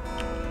 right?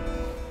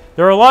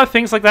 There are a lot of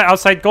things like that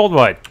outside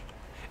Goldwood.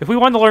 If we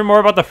want to learn more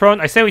about the throne,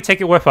 I say we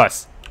take it with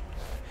us.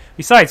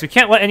 Besides, we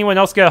can't let anyone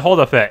else get a hold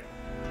of it.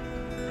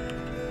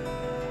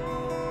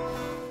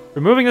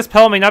 Removing this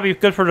petal may not be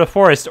good for the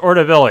forest or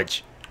the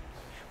village.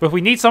 But if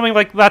we need something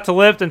like that to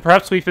live, then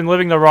perhaps we've been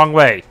living the wrong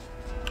way.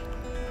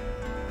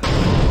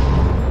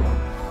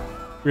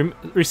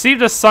 Receive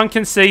the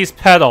Sunken City's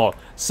petal.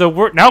 So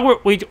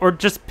we're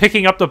just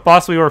picking up the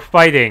boss we were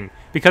fighting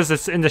because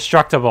it's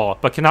indestructible,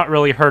 but cannot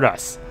really hurt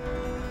us.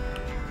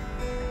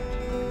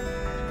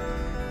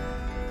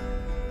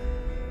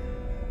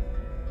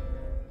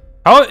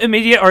 How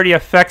immediate are the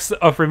effects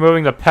of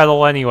removing the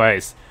petal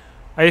anyways?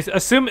 I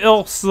assume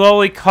it'll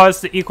slowly cause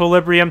the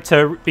equilibrium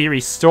to be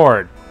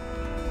restored.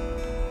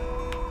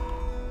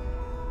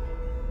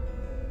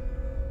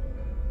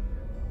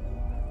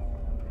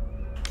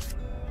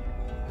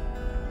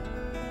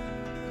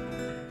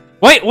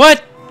 Wait,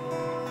 what?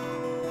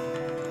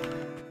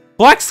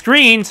 Black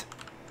screened?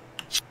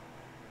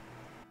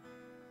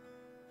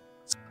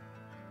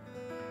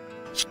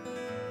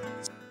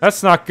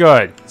 That's not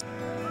good.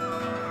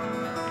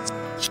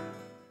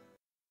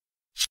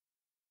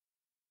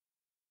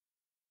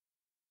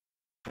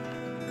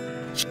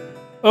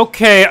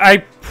 Okay, I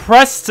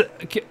pressed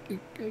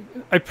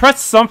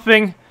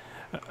something.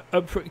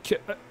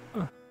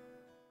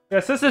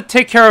 It says to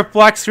take care of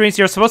black screens,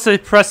 you're supposed to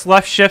press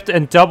left shift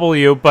and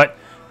W, but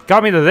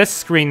got me to this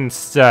screen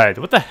instead.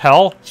 What the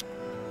hell?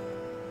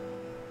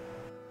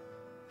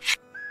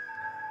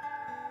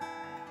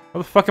 How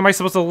the fuck am I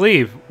supposed to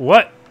leave?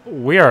 What?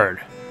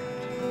 Weird.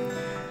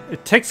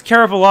 It takes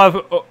care of a lot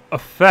of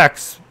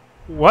effects.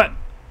 What?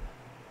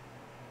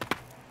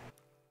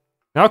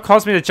 Now it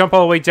caused me to jump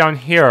all the way down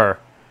here.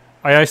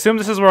 I assume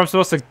this is where I'm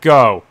supposed to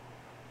go.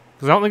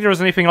 Because I don't think there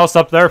was anything else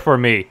up there for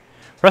me.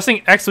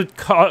 Pressing X would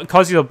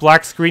cause you to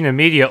black screen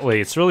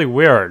immediately. It's really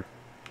weird.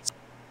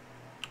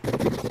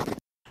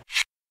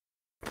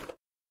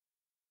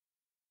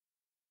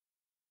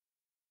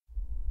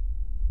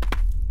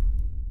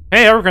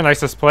 Hey, I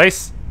recognize this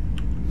place.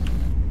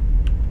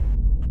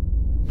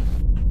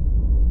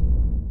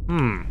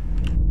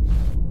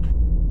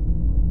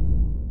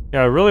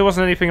 Yeah, there really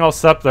wasn't anything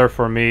else up there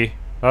for me.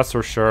 That's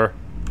for sure.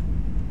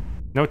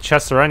 No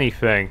chests or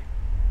anything.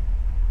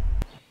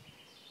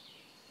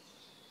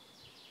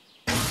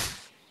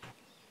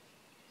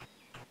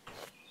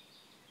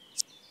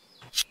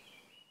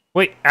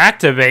 Wait,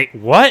 activate?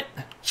 What?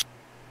 What's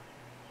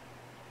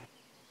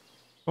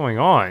going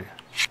on?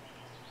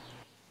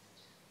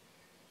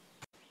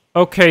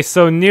 Okay,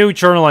 so new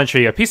journal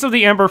entry. A piece of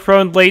the Amber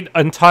Throne laid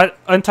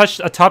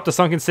untouched atop the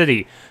Sunken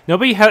City.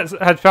 Nobody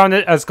had found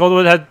it, as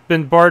Goldwood had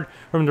been barred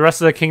from the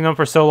rest of the kingdom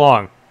for so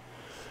long.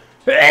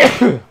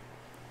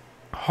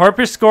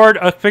 Harpsichord,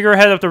 a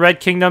figurehead of the Red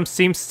Kingdom,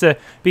 seems to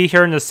be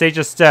here in the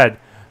sage's stead,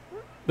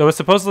 though it's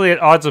supposedly at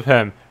odds with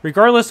him.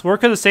 Regardless, where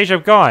could the sage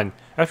have gone?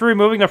 After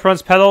removing the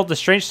throne's petal, the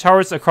strange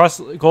towers across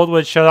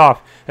Goldwood shut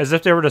off, as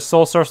if they were the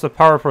sole source of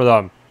power for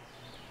them.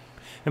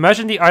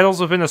 Imagine the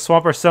idols within the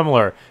swamp are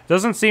similar. It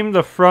doesn't seem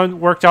the throne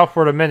worked out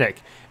for the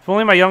Mimic. If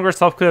only my younger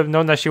self could have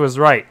known that she was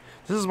right.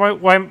 This is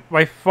why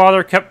my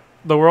father kept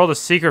the world a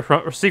secret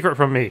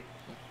from me.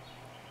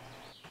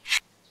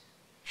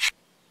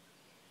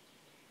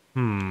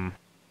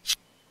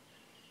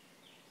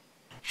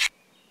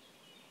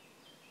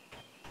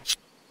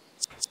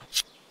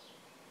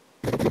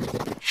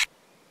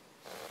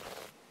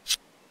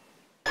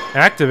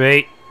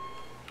 Activate.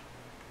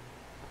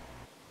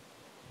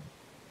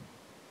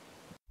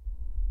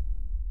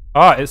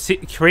 Ah,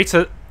 it creates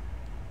a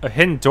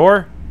hidden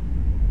door?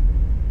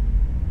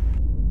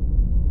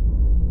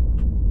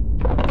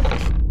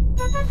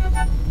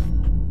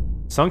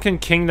 Sunken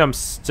Kingdom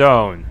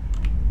Stone.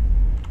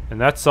 And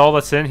that's all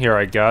that's in here,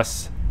 I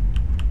guess.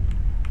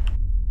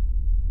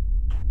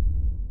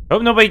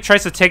 Hope nobody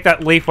tries to take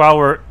that leaf while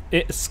we're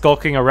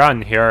skulking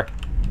around here.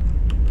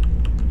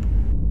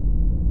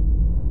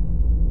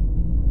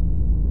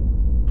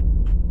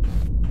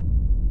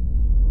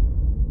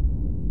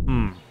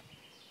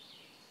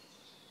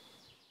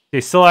 Okay,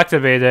 still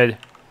activated.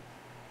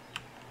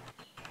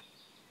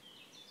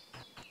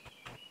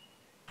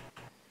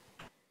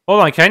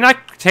 Hold on, can I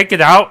not take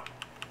it out?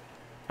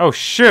 Oh,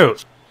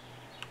 shoot.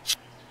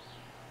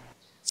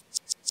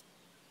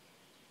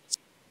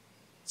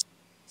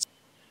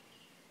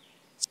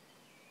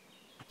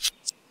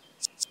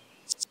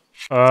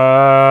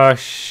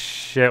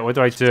 Shit, what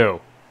do I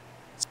do?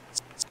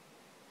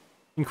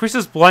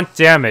 Increases blunt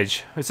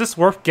damage. Is this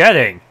worth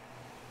getting?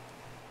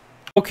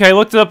 Okay, I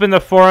looked it up in the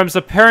forums.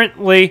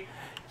 Apparently,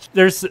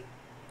 there's...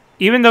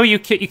 Even though you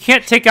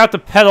can't take out the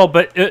petal,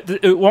 but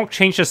it won't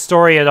change the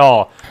story at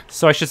all.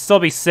 So I should still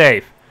be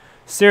safe.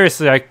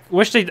 Seriously, I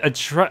wish they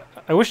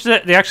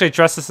actually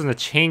addressed this in the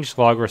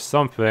changelog or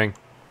something.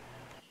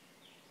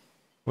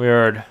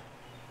 Weird.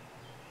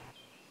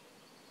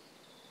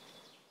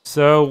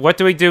 So, what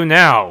do we do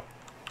now?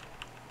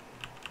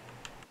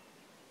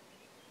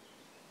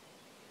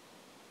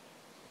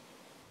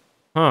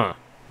 Huh.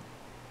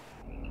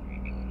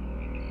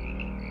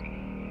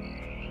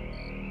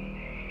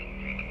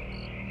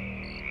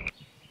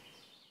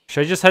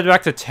 Should I just head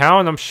back to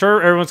town? I'm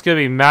sure everyone's gonna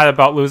be mad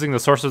about losing the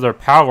source of their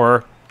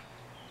power.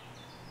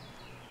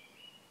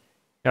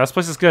 Yeah, this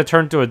place is gonna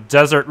turn into a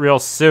desert real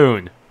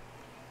soon.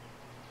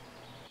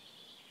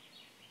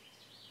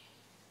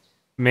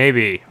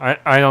 Maybe.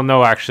 I don't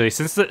know, actually.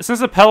 Since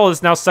the petal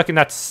is now stuck in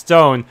that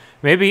stone,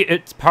 maybe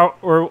it's power...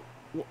 Or...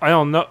 I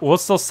don't know. We'll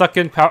still suck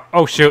in power...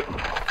 Oh, shoot.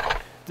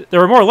 There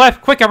were more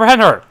left! Quick,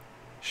 apprehend her!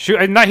 Shoot,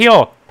 I did not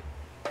heal!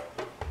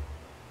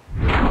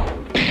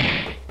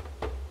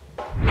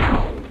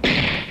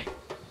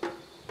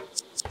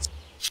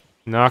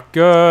 Not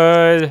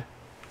good.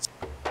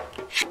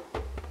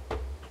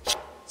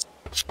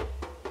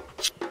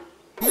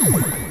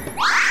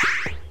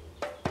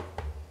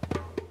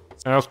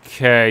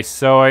 Okay,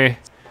 so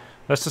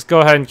let's just go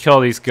ahead and kill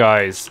these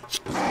guys.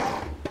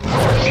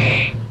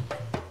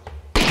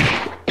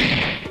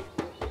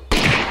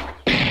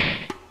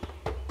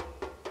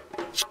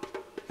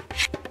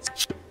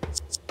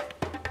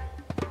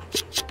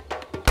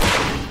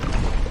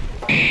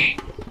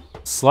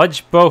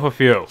 Sludge both of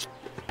you.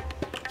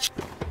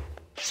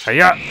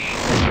 Hiya!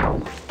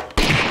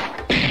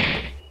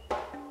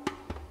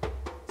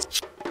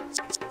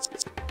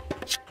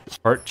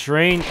 Heart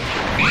drain.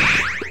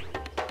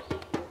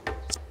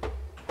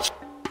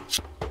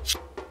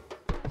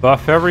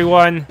 Buff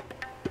everyone.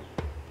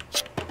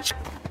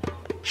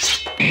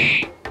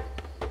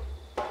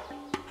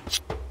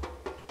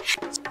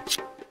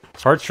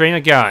 Heart drain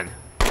again.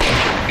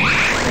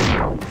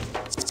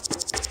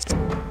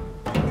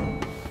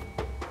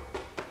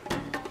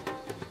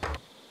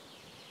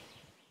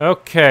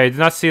 Okay, did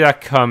not see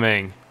that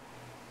coming.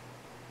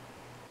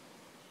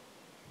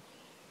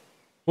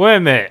 Wait a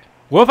minute.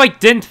 What if I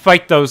didn't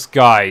fight those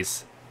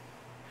guys?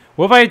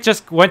 What if I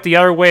just went the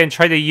other way and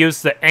tried to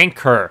use the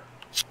anchor?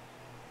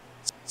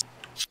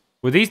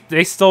 Would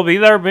they still be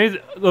there? Maybe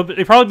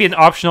it'd probably be an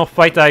optional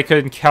fight that I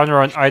could encounter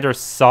on either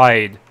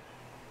side.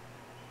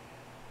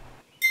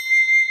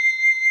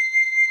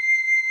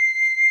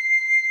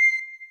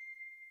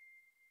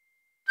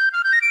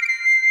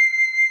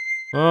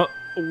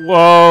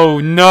 Whoa,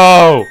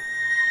 no!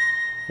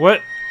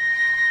 What?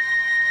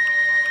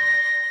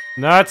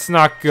 That's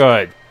not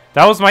good.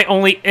 That was my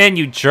only in,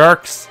 you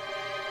jerks!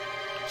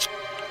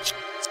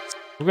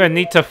 I'm gonna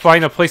need to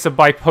find a place to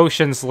buy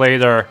potions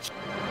later.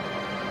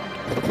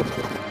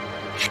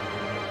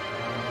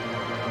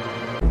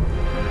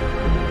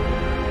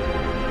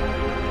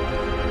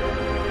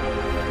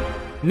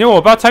 No,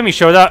 about time you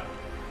showed up.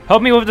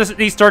 Help me with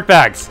these dirt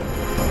bags.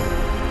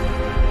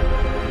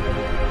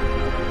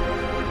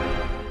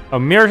 A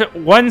mere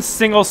one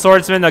single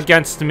swordsman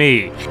against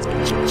me.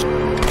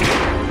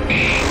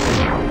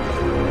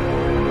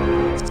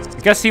 I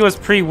guess he was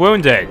pretty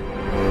wounded.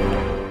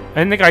 I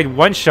didn't think I'd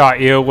one-shot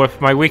you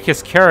with my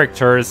weakest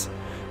characters.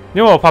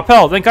 No,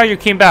 Papel, thank God you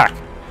came back.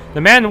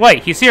 The man in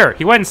white, he's here.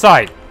 He went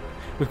inside.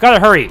 We've got to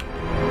hurry.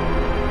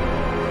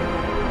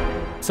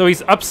 So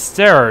he's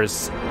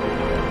upstairs.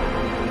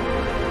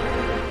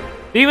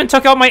 They even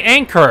took out my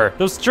anchor.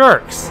 Those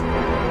jerks.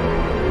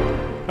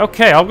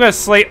 Okay, I'm gonna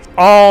slay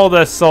all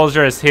the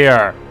soldiers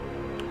here.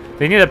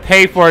 They need to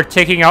pay for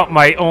taking out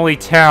my only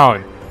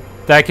town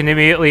that I can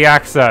immediately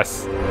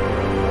access.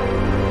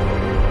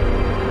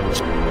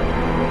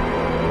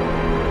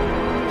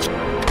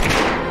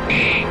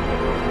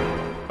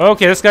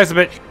 Okay, this guy's a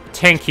bit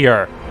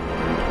tankier.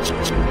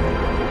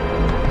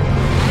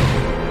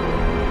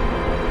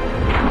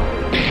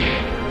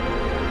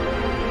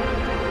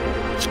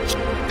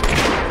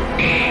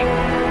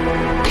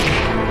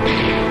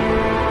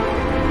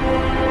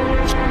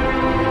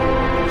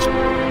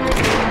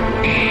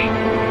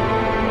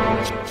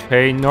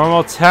 Okay,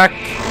 normal tech.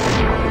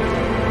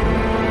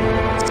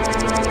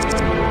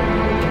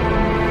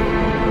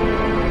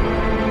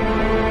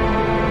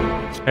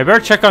 I better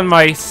check on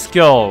my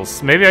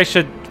skills. Maybe I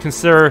should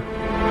consider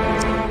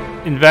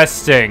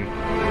investing.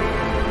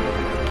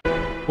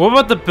 What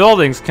about the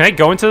buildings? Can I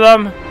go into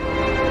them?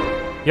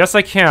 Yes,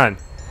 I can.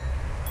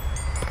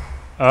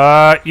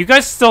 You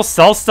guys still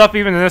sell stuff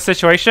even in this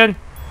situation?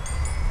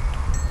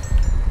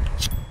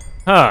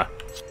 Huh.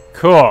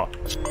 Cool.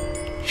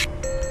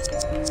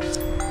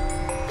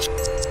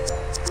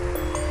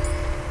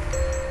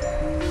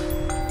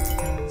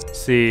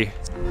 See.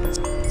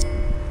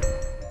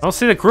 I don't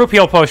see the group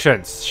heal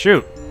potions.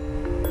 Shoot.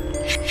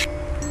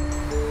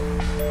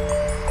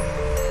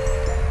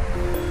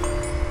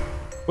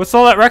 What's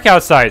all that wreck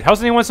outside?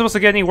 How's anyone supposed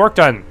to get any work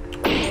done?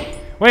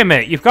 Wait a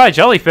minute, you've got a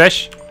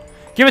jellyfish.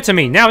 Give it to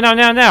me, now, now,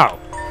 now, now.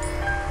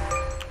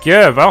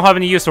 Give, I don't have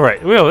any use for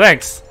it. Ooh,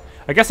 thanks.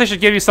 I guess I should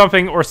give you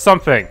something or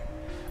something.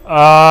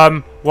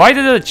 Why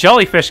did a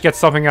jellyfish get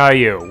something out of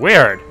you?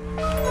 Weird.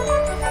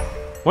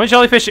 One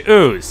jellyfish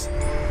ooze.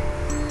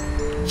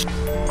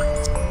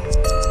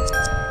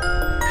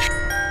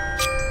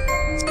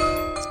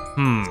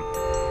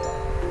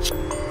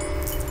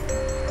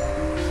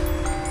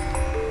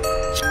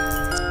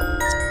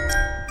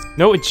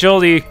 No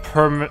agility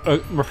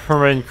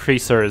permanent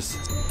increasers.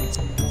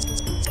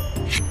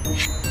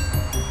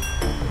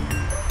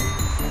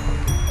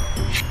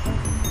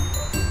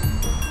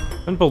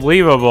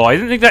 Unbelievable. I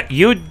didn't think that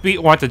you'd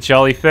want a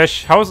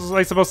jellyfish. How was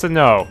I supposed to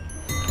know?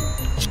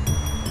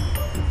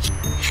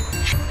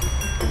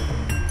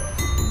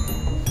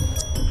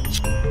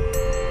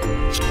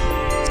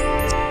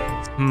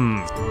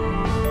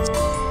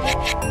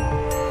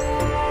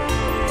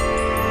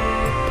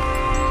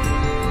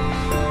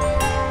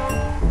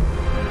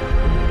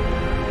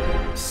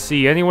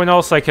 See, anyone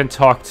else I can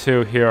talk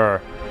to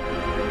here?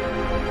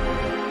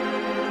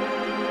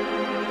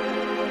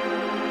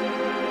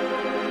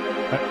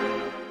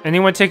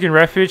 Anyone taking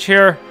refuge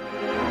here?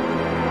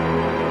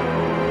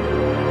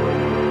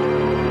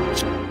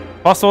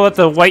 Possible that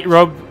the white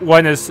robe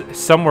one is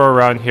somewhere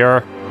around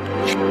here.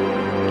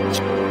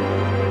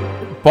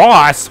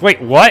 Boss? Wait,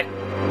 what?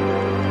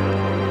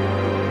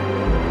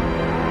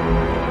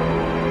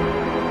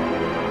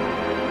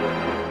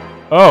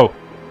 Oh,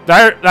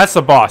 that's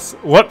the boss.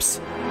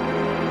 Whoops.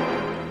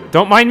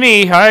 Don't mind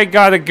me. I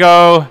gotta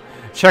go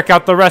check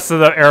out the rest of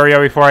the area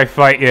before I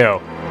fight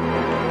you.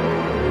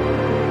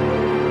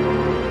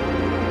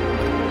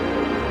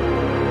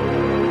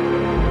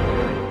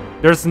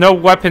 There's no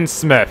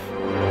weaponsmith.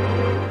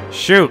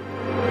 Shoot.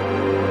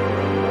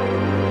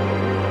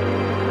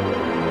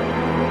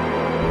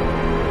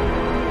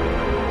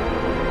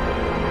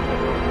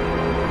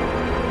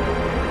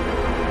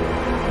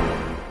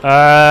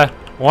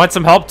 Want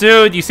some help,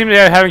 dude? You seem to be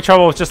having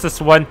trouble with just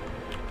this one.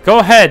 Go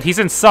ahead, he's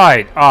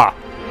inside. Ah.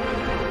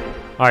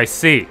 I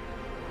see.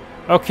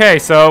 Okay,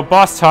 so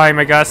boss time,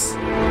 I guess.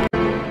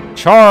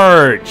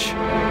 Charge!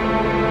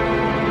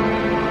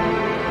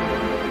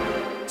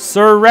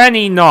 Sir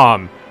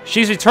RANINOM.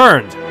 She's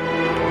returned.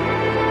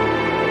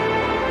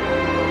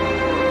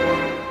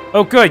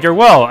 Oh good, you're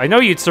well. I knew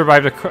you'd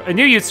survive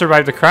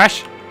the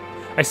crash.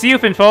 I see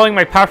you've been following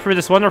my path through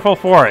this wonderful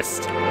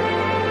forest.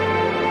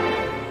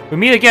 We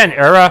meet again,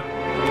 Arra.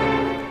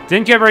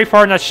 Didn't get very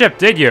far in that ship,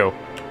 did you?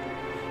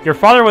 Your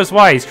father was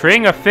wise,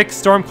 creating a thick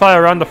storm cloud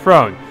around the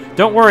throne.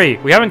 Don't worry,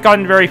 we haven't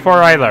gotten very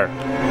far either.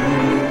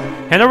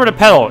 Hand over the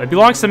petal, it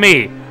belongs to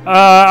me.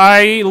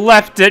 I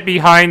left it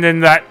behind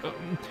in that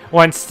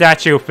one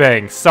statue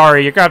thing.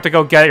 Sorry, you're gonna have to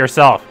go get it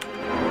yourself.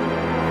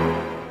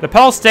 The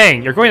petal's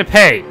staying, you're going to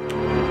pay.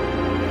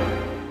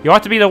 You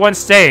ought to be the one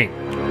staying.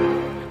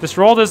 This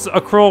world is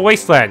a cruel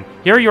wasteland.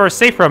 Here you are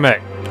safe from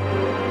it.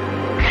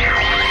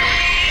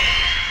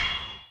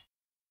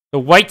 The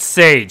White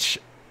Sage.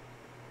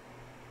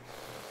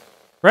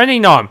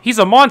 RANINOM, he's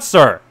a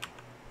monster!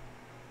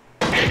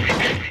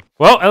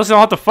 Well, at least I don't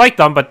have to fight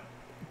them, but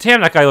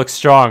damn, that guy looks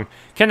strong.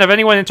 Can't have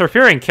anyone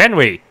interfering, can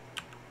we?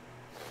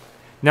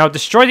 Now,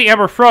 destroy the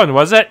Amber Throne,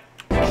 was it?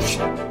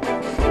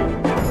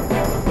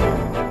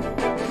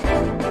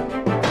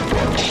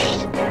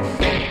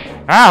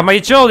 Ah, my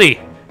agility!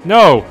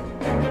 No!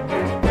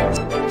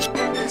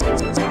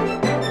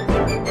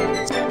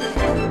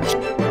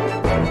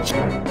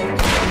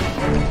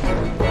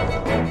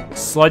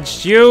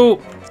 Sludged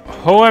you,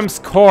 Hoem's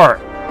Court.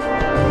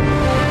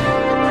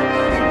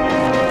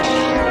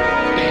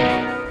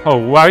 Oh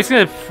wow, he's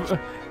gonna.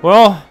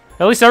 Well,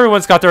 at least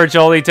everyone's got their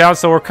agility down,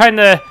 so we're kind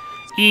of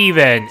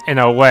even in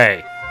a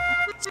way.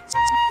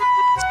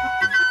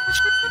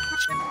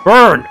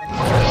 Burn!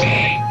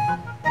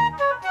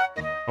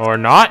 Or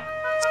not?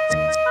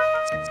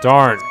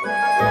 Darn.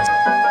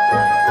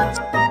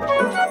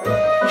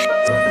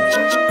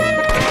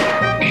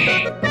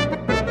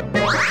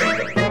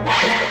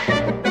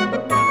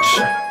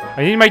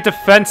 I need my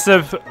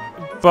defensive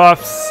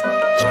buffs.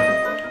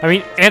 I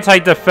mean,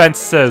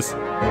 anti-defenses.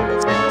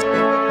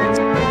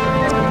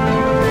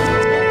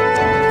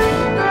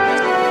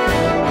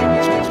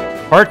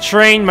 Heart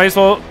train, might as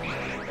well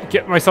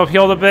get myself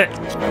healed a bit.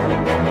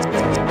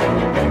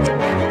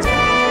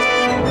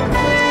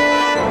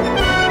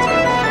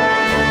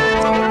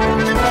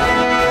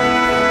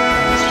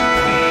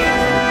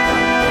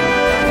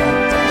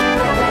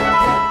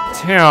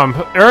 Damn,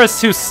 Arra's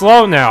too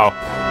slow now.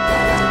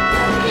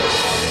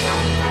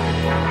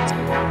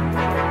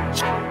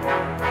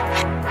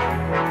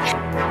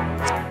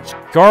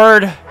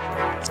 Guard.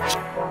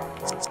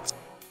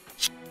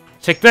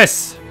 Take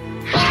this.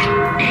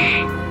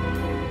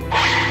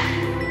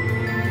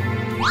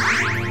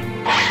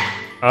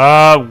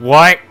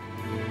 What?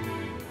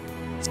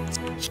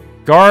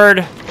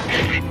 Guard.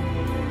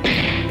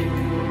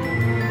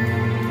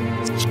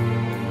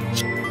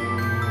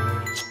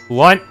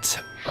 Blunt.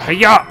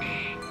 Hiya!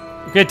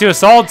 You're gonna do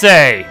this all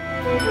day.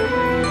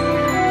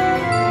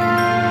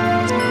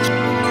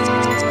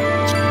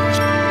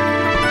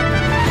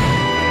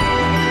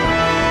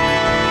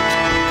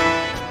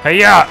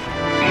 Hiya!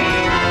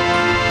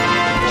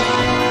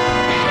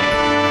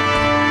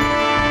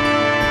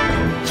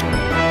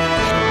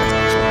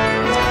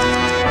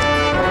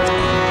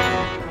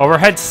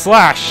 Overhead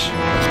slash.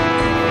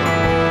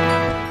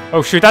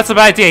 Oh shoot, that's a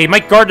bad idea. He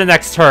might guard the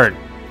next turn.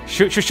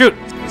 Shoot, shoot, shoot.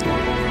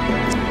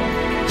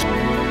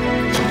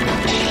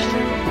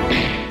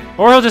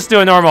 Or he'll just do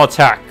a normal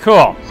attack.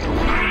 Cool.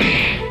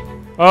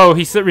 Oh,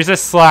 he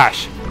resists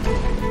slash.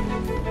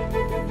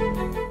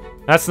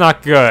 That's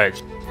not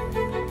good.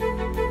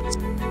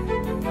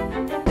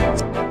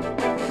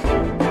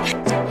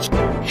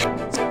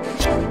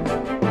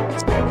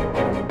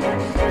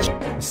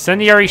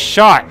 Incendiary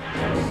shot.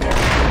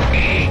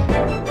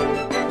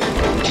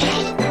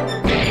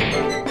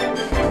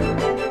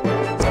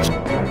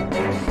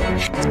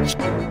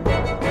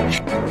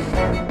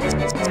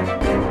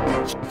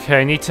 Okay,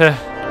 I need to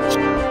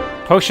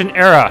potion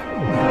Arra.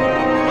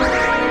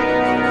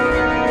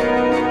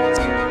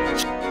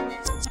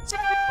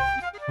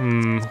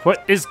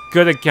 What is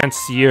good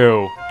against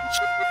you?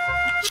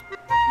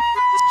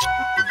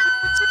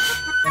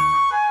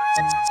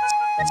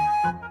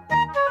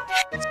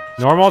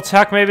 Normal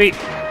attack, maybe?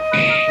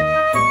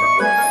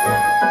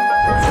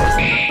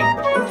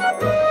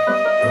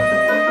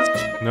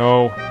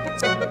 No.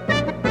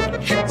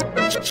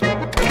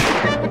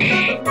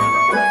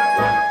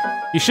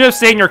 You should have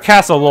stayed in your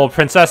castle, little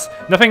princess.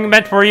 Nothing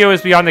meant for you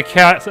is beyond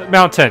the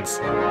mountains.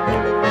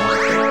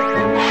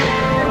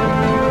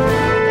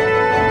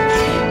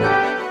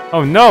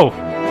 Oh no!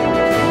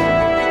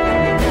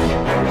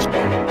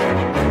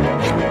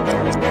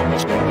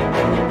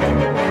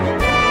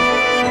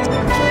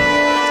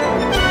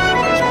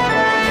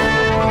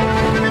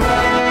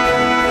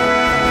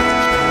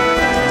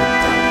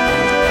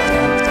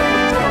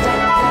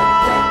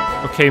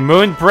 Okay,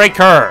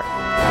 Moonbreaker!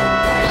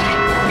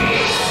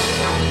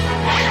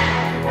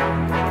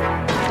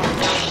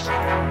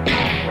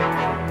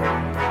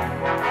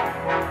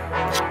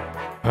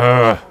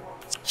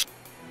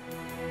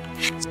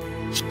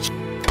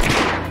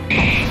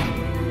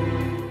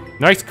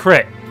 Nice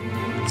crit.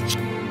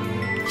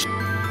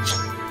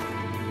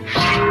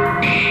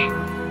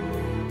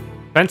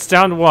 Fence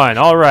down 1.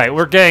 Alright,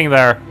 we're getting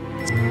there.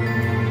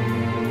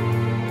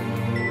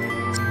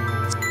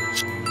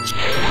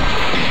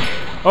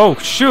 Oh,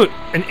 shoot!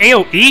 An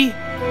AOE?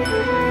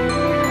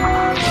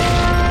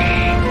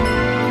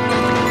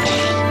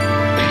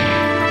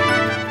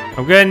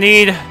 I'm gonna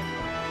need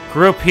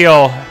group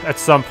heal at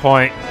some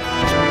point.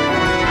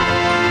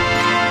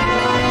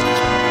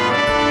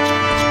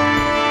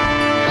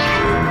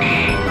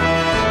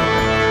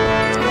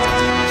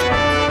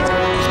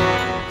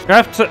 I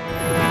have to...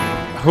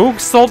 Who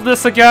sold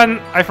this again?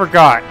 I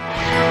forgot.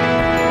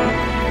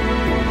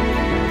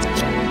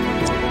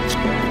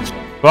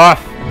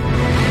 Buff.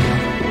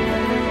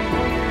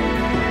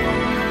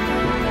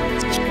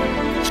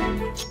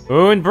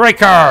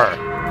 Moonbreaker!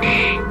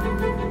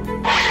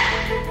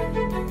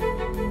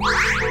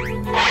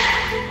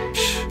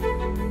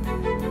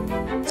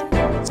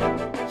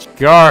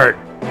 Guard.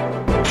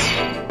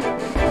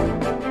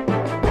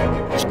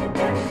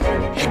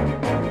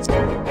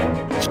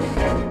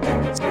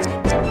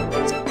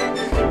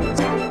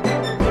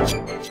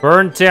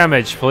 Burn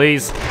damage,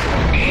 please.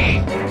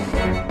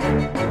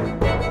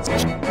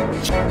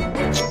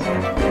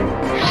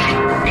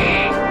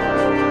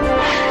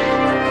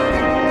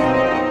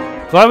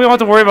 Glad we don't have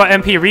to worry about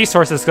MP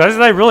resources, because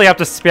I really have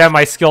to spam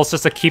my skills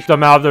just to keep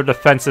them out of their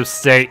defensive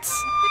states.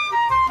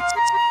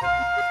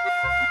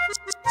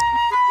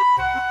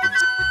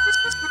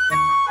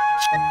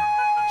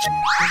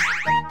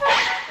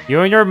 You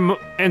and your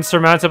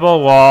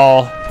insurmountable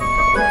wall.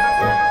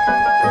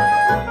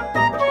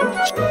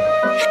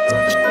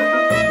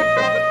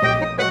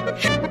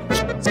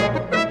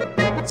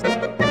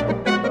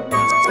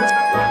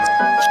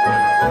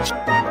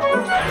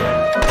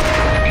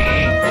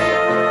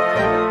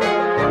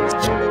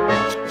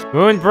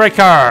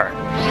 Moonbreaker!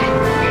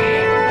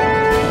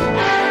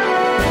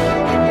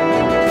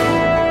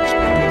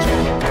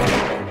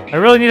 I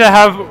really need to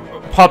have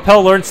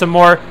Papel learn some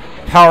more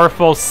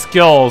powerful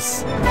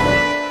skills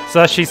so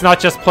that she's not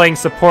just playing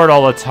support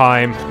all the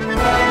time.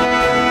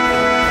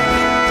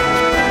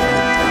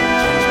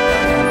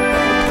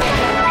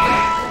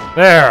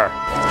 There!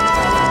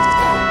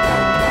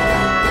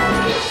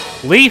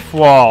 Leaf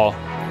wall!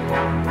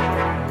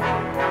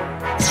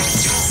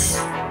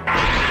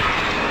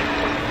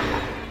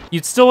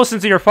 You'd still listen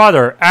to your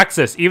father,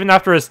 Axis, even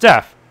after his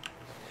death.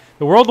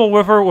 The world will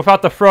wither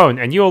without the throne,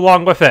 and you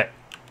along with it.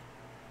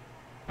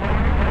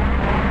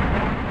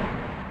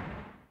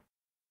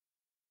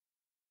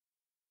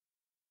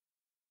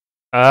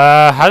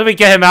 How do we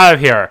get him out of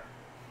here?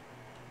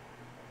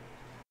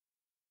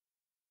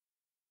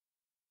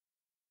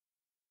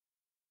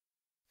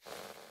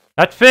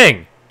 That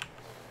thing!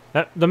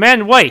 The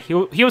man in white,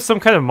 he was some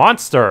kind of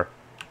monster.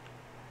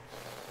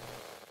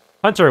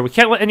 Hunter, we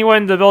can't let anyone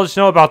in the village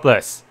know about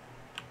this.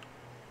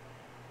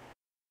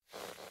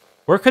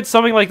 Where could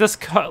something like this,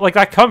 like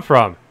that come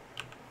from?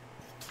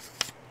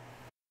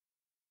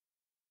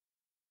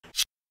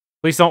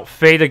 Please don't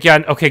fade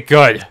again. Okay,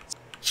 good.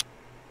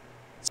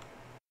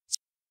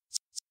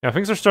 Yeah,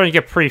 things are starting to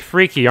get pretty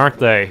freaky, aren't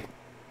they?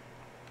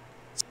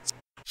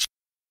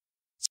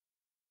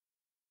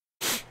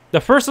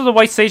 The first of the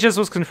White Sages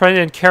was confronted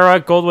in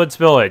Kara, Goldwood's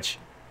village.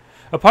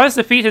 Upon his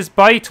defeat, his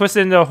body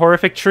twisted into a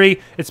horrific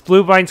tree, its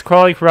blue vines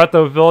crawling throughout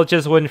the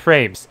village's wooden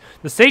frames.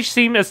 The sage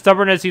seemed as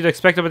stubborn as you'd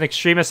expect of an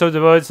extremist so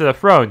devoted to the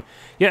throne.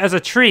 Yet as a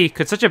tree,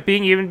 could such a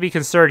being even be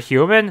considered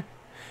human?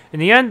 In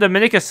the end, the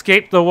Mimic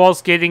escaped the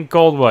walls gating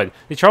Goldwood.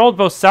 They traveled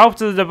both south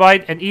to the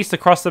Divide and east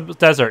across the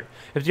desert.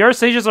 If the other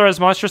sages are as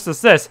monstrous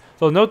as this,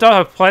 they'll no doubt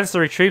have plans to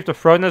retrieve the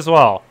throne as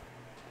well.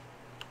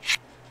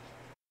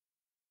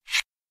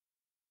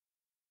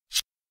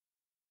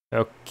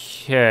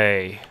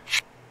 Okay...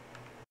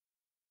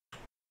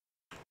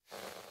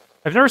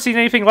 I've never seen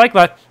anything like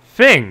that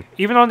thing,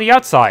 even on the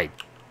outside.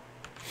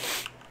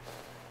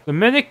 The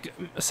Mimic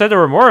said there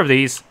were more of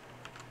these.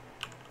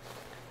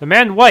 The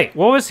man in white,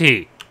 what was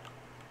he?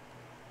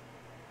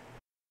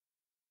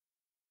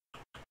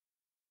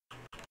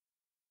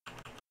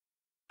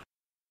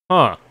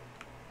 Huh.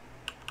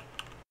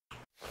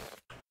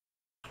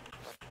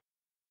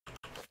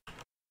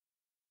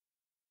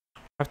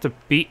 Have to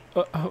beat...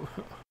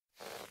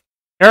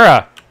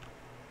 Arra!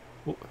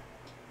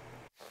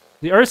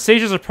 The Earth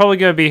stages are probably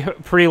going to be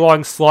pretty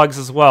long slugs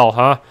as well,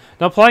 huh?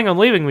 Not planning on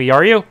leaving me,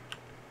 are you?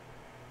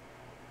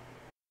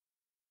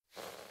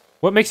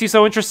 What makes you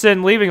so interested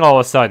in leaving all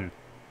of a sudden?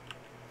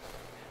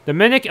 The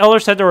Minic Elder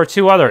said there were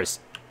 2 others.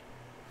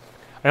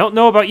 I don't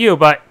know about you,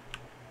 but...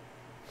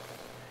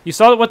 You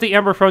saw what the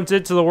Amber Throne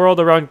did to the world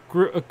around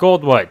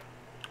Goldwood.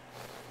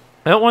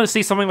 I don't want to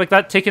see something like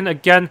that taken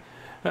again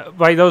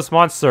by those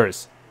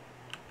monsters.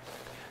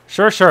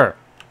 Sure.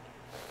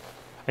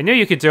 I knew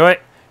you could do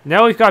it.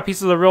 Now we've got a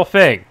piece of the real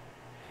thing.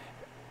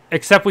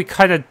 Except we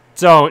kind of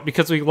don't,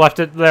 because we left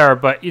it there,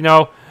 but, you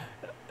know,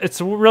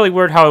 it's really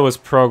weird how it was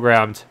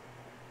programmed.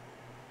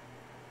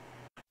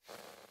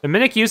 The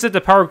Minic used it to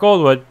power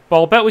Goldwood, but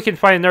I'll bet we can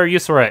find another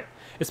use for it.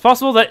 It's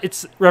possible that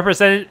it's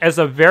represented as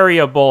a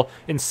variable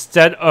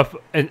instead of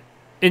an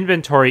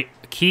inventory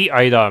key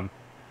item.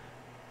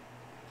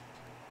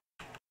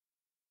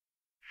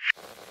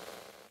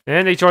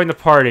 And they joined the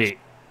party.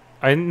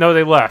 I didn't know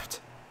they left.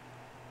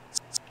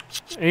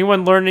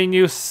 Anyone learn any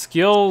new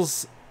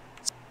skills?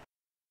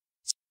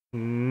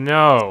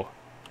 No.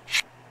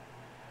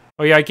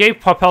 Oh yeah, I gave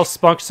Popel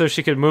Spunk so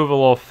she could move a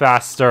little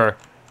faster.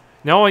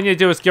 Now all I need to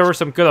do is give her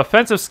some good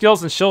offensive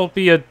skills and she'll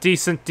be a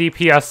decent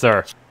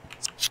DPSer.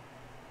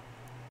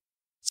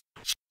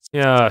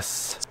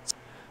 Yes.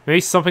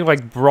 Maybe something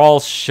like Brawl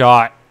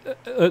Shot.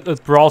 A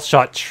Brawl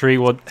Shot tree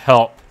would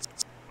help.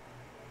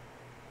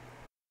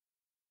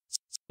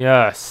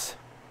 Yes.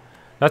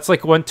 That's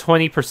like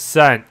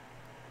 120%.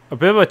 A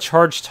bit of a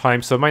charge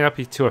time, so it might not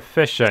be too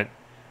efficient.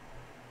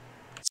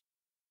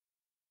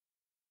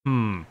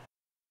 I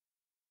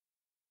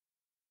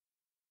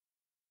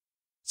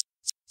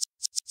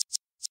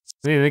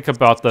need to think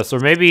about this. Or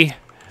maybe...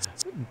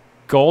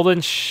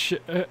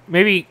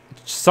 maybe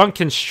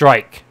Sunken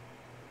Strike.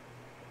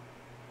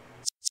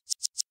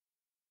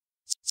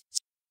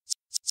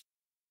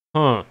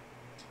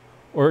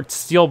 Or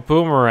Steel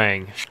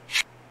Boomerang.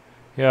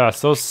 Yeah,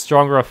 so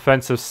stronger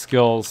offensive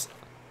skills.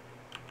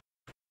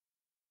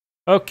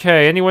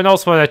 Okay, anyone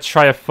else want to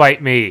try to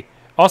fight me?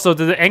 Also,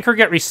 did the anchor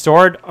get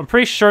restored? I'm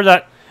pretty sure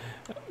that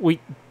we...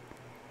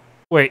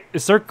 Wait,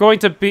 is there going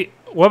to be...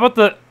 What about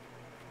the...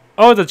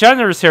 Oh, the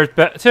janitor's here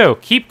too.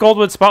 Keep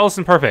Goldwood spotless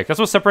and perfect. That's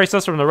what separates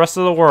us from the rest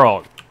of the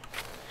world.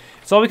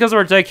 It's all because of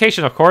our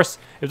dedication, of course.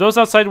 If those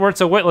outside weren't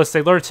so witless,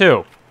 they'd learn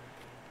too.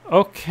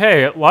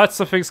 Okay, lots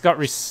of things got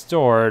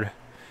restored.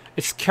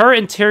 It's Kara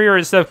Interior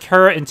instead of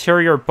Kara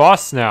Interior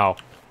Boss now.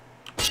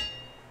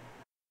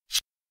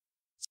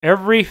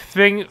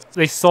 Everything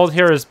they sold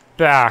here is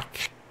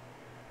back.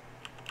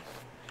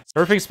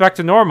 Everything's back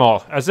to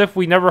normal, as if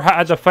we never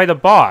had to fight a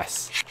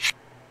boss.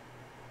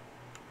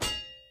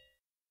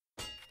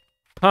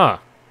 Huh.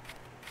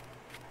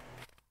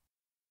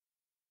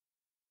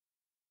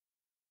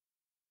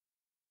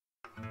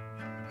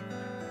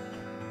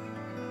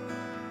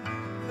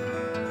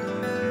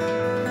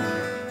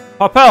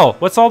 Popel,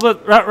 what's all the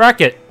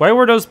racket? Why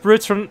were those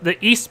brutes from the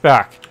east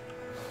back?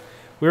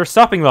 We were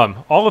stopping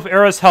them, all with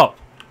Arra's help.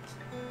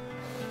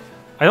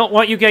 I don't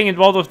want you getting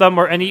involved with them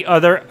or any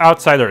other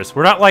outsiders.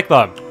 We're not like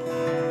them.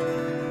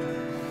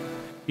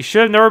 You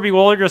should have never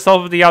bewildered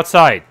yourself with the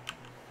outside.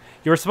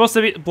 You were supposed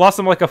to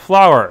blossom like a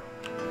flower.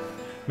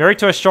 Married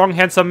to a strong,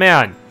 handsome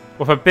man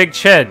with a big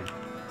chin.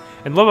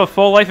 And live a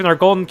full life in our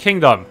golden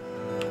kingdom.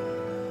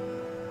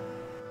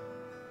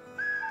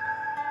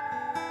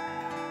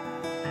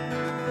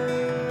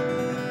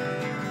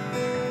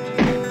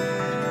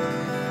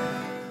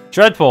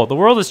 Dreadful. The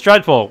world is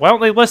dreadful. Why don't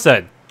they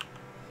listen?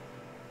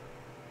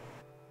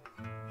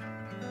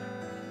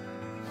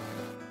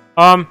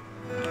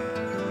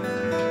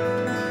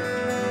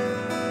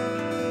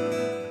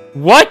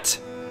 What?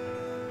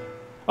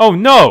 Oh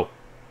no!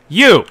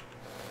 You!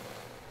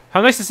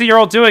 How nice to see you're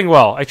all doing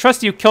well. I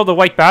trust you killed the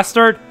white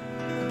bastard?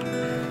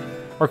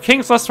 Our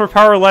king's lust for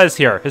power led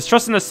here. His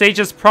trust in the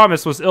sage's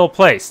promise was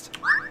ill-placed.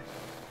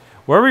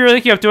 Whatever you're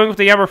thinking of doing with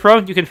the Amber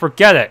Throne, you can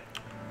forget it.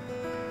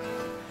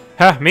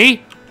 Huh,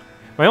 me?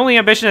 My only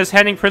ambition is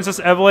handing Princess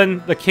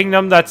Evelyn the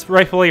kingdom that's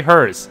rightfully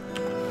hers.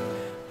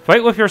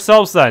 Fight with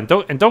yourselves then,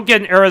 don't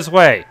get in Arra's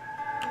way.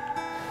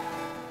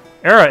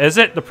 Arra, is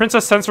it? The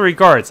princess sends her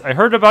regards. I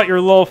heard about your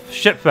little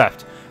ship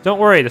theft. Don't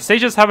worry, the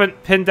sages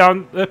haven't pinned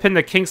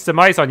the king's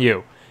demise on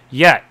you.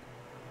 Yet.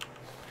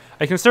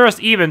 I consider us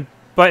even,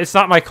 but it's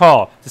not my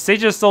call. The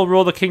sages still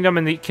rule the kingdom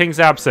in the king's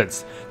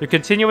absence. They're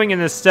continuing in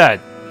his stead.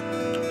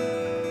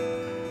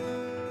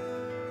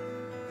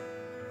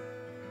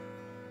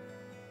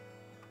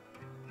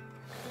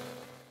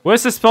 What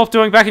is this filth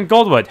doing back in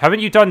Goldwood? Haven't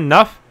you done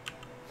enough?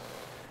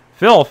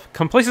 Filth?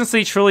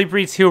 Complacency truly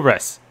breeds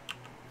hubris.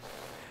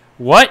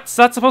 What's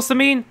that supposed to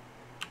mean?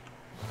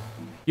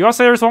 You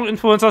outsiders won't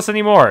influence us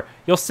anymore.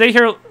 You'll stay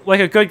here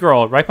like a good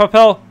girl, right,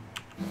 Popel?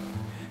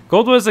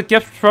 Goldwood is a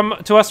gift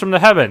to us from the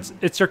heavens.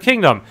 It's your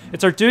kingdom.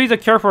 It's our duty to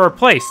care for our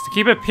place, to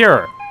keep it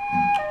pure.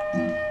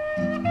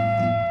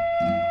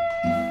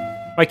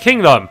 My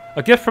kingdom,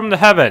 a gift from the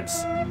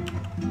heavens.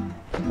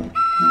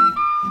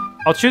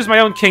 I'll choose my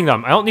own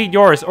kingdom. I don't need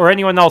yours or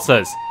anyone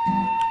else's.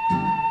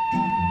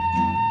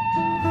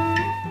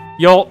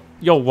 You'll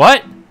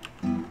what?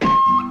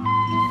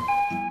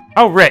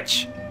 How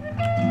rich!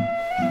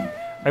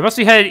 I must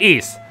be headed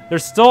east.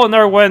 There's still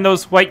another one of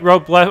those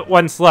white-robed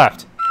ones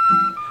left.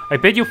 I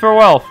bid you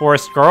farewell,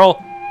 Forest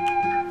Girl.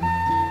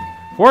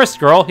 Forest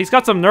Girl? He's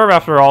got some nerve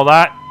after all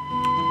that.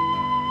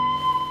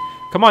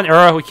 Come on,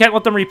 Arra. We can't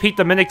let them repeat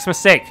the Minic's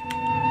mistake.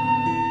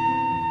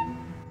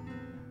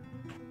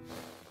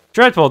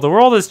 Dreadful. The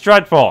world is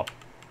dreadful.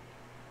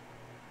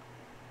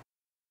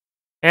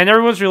 And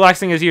everyone's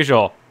relaxing as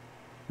usual.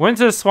 Went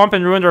into the swamp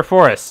and ruined our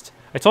forest.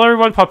 I told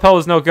everyone Papel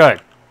is no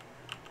good.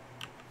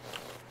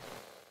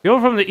 People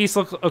from the east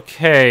look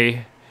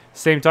okay.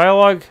 Same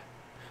dialogue.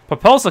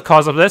 Papel's the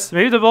cause of this.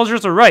 Maybe the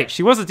villagers are right.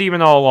 She was a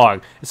demon all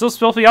along. It's those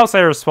filthy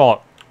outsiders'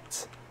 fault.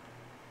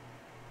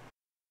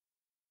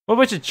 What a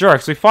bunch of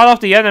jerks. We fought off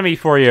the enemy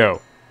for you.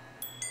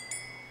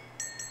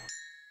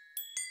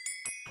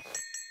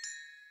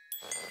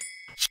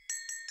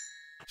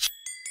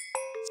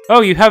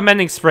 Oh, you have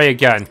mending spray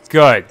again.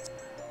 Good.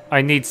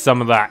 I need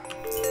some of that.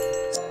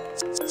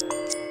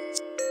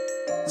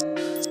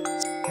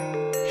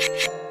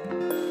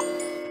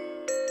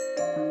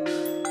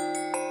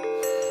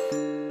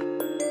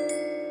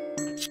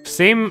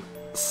 Same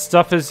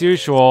stuff as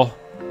usual.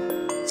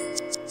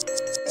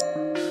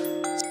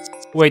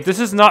 Wait, this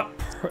is not...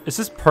 is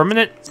this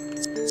permanent?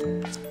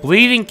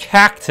 Bleeding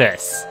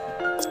cactus.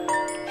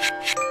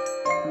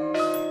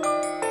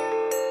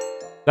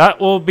 That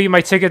will be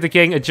my ticket to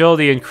getting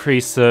agility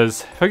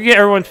increases. If I can get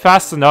everyone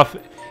fast enough,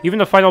 even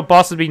the final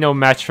boss would be no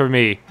match for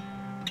me.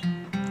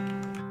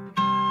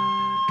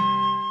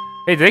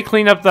 Hey, did they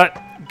clean up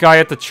that guy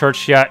at the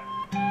church yet?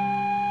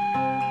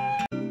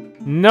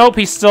 Nope,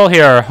 he's still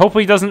here.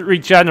 Hopefully he doesn't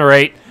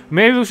regenerate.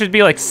 Maybe we should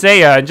be like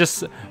Seiya and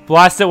just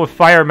blast it with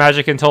fire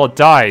magic until it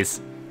dies.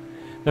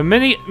 The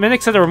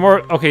Mimic said there were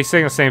more... okay,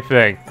 saying the same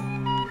thing.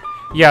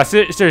 Yeah,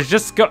 so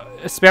just go...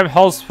 spam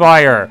Hell's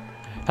Fire.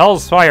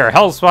 Hell's Fire,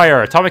 Hell's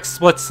Fire, Atomic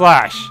Split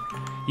Slash.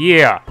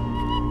 Yeah.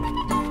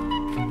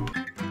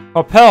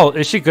 Papel,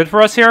 is she good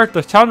for us here?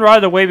 The town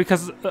rotted away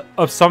because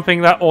of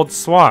something that old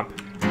swamp.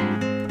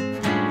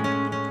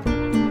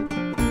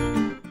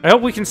 I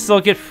hope we can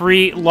still get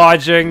free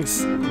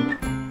lodgings.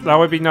 That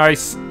would be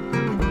nice.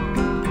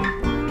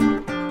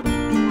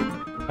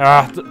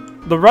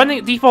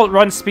 The default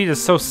run speed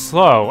is so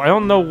slow. I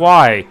don't know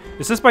why.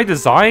 Is this by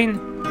design?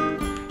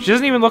 She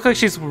doesn't even look like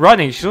she's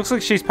running. She looks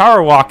like she's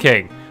power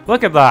walking.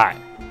 Look at that.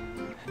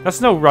 That's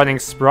no running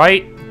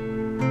sprite.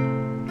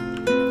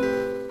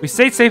 We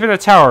stayed safe in the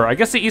tower. I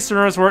guess the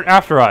Easterners weren't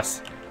after us.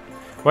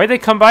 Why'd they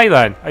come by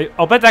then?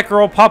 I'll bet that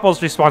girl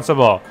Popel's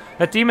responsible.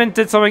 That demon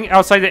did something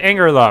outside to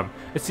anger them.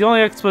 It's the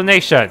only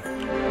explanation.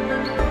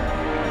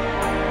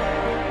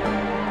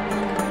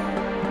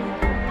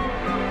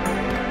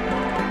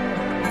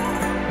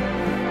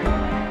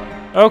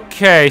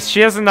 Okay, she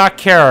does not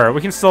care.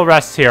 We can still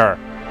rest here.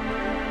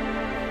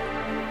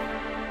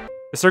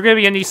 Is there gonna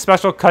be any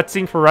special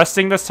cutscene for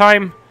resting this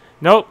time?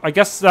 Nope, I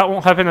guess that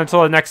won't happen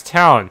until the next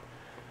town.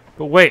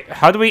 But wait,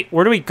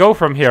 where do we go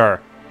from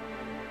here?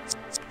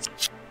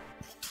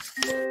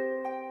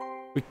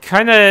 We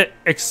kinda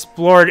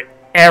explored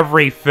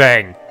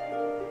everything.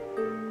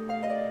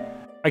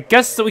 I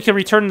guess that we can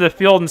return to the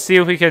field and see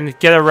if we can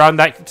get around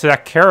to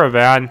that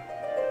caravan.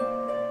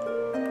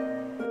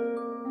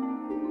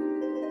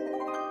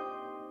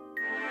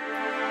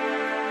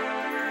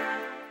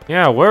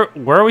 Yeah, where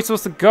are we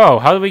supposed to go?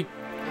 How do we...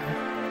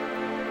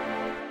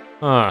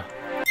 Huh.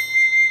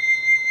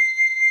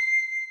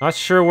 Not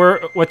sure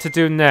what to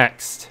do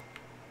next.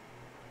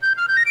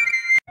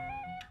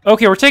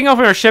 Okay, we're taking off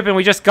on our ship and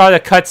we just got a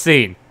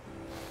cutscene.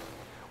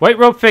 White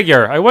robe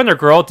figure. I wonder,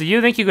 girl, do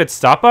you think you could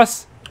stop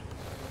us?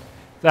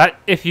 That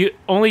if you'd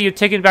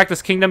taken back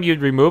this kingdom,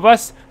 you'd remove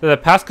us? That the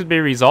past could be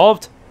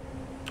resolved?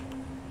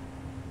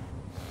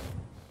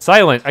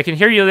 Silent. I can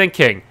hear you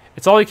thinking.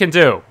 It's all you can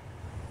do.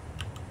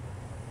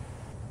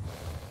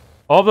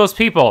 All of those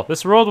people.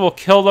 This world will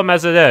kill them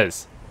as it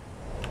is.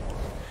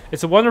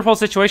 It's a wonderful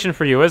situation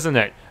for you, isn't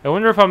it? I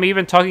wonder if I'm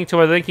even talking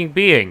to a thinking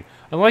being.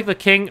 Unlike the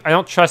king, I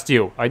don't trust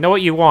you. I know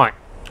what you want.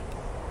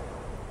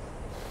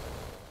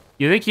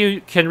 You think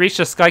you can reach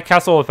the Sky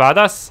Castle without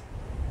us?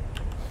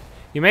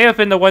 You may have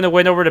been the one to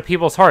win over the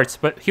people's hearts,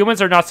 but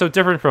humans are not so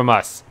different from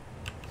us.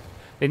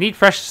 They need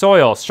fresh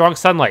soil, strong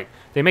sunlight.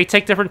 They may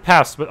take different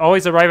paths, but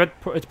always arrive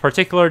at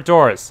particular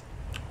doors.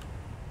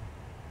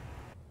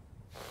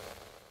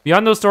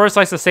 Beyond those doors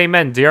lies the same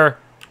end, dear.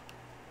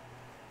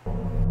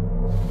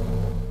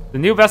 The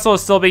new vessel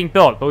is still being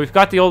built, but we've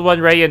got the old one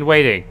ready and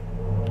waiting.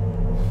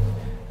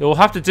 It will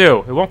have to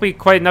do. It won't be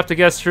quite enough to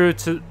get us through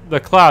to the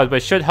cloud, but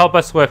it should help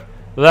us with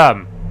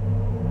them.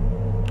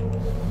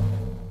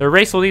 The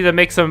race will need to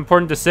make some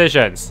important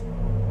decisions.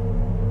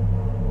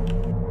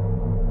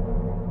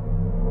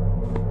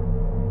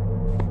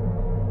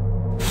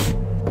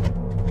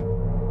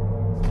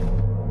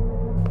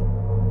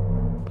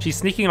 She's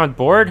sneaking on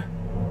board?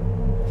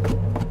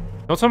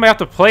 Don't tell me I have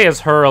to play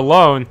as her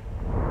alone.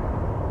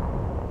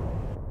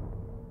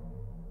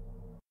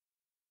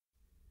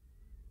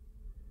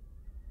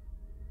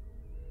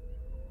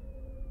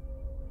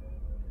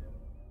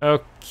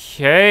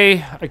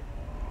 Okay.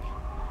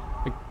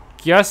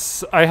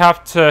 guess I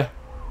have to...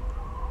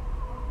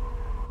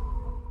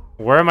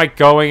 Where am I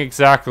going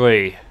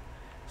exactly?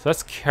 So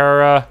that's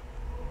Kara.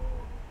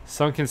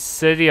 Sunken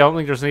City. I don't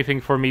think there's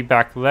anything for me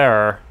back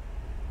there.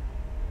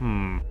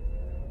 Maybe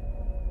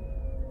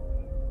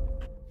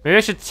I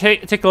should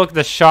take a look at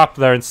the shop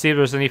there and see if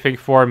there's anything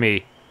for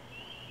me.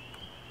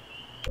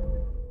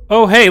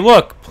 Oh, hey,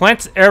 look!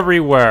 Plants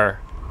everywhere.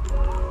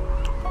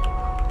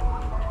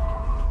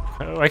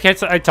 Why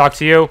can't I talk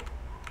to you?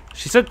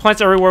 She said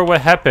plants everywhere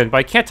what happened, but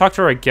I can't talk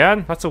to her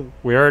again? That's a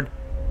weird...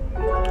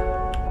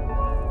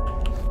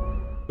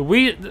 The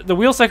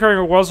wheels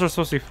decorating walls are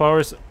supposed to be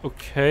flowers.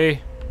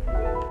 Okay.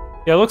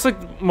 Yeah, it looks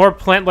like more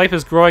plant life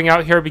is growing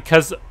out here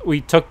because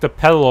we took the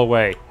petal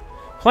away.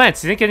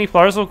 Plants, do you think any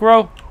flowers will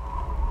grow?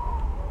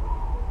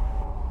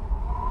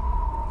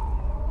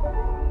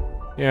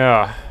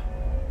 Yeah.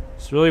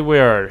 It's really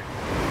weird.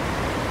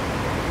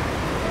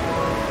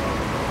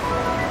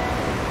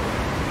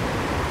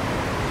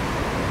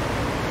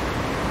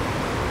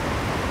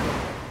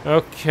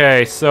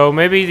 Okay, so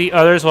maybe the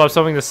others will have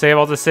something to say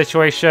about the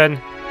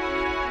situation.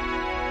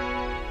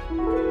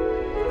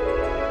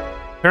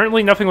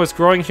 Apparently nothing was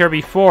growing here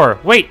before.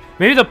 Wait,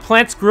 maybe the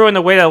plants grew in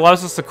a way that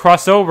allows us to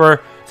cross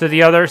over to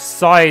the other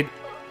side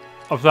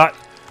of that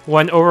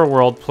one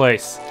overworld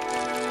place.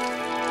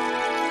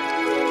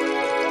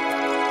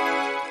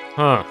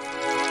 Huh.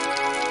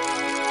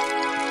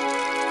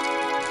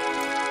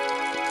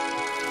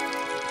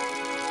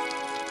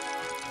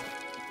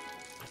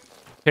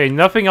 Okay,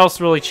 nothing else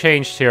really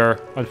changed here,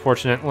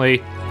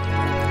 unfortunately.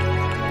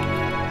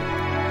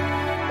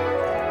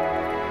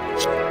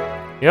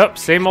 Yep,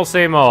 same old,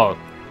 same old.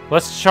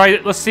 Let's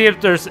see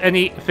if there's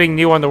anything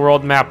new on the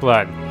world map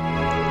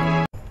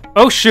then.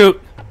 Oh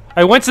shoot!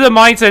 I went to the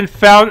mines and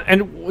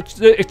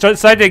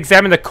decided to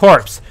examine the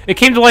corpse. It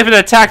came to life and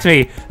attacked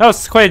me. That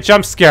was quite a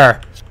jump scare.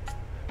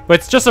 But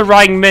it's just a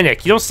rotting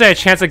mimic. You don't stand a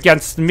chance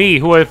against me,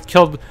 who would have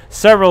killed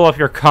several of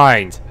your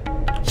kind.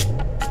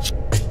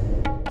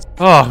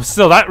 Oh,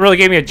 still, that really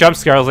gave me a jump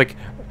scare. I was like,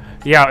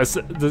 yeah,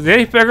 did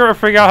they figure out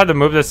how to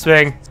move this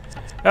thing?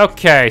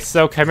 Okay,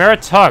 so Chimera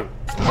Tongue.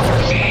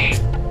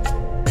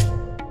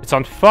 It's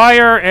on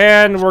fire,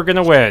 and we're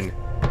gonna win.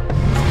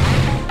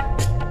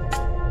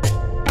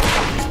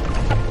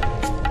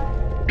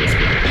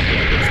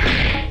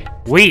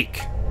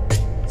 Weak.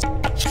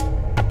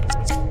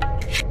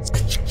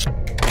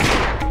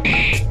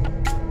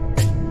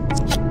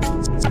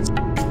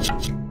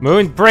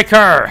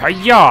 Moonbreaker!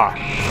 Hiya!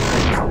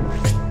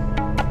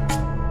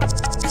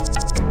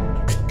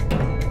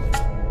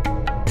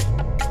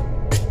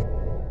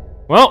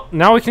 Well,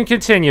 now we can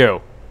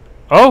continue.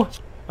 Oh,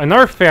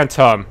 another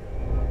phantom.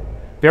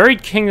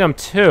 Buried Kingdom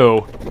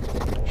 2.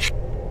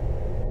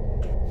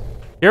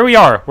 Here we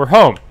are. We're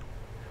home.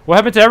 What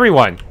happened to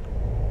everyone?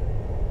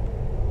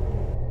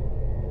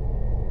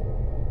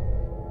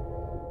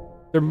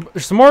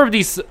 There's some more of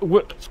these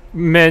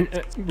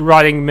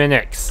rotting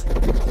mimics.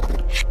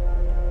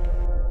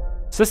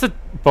 Is this a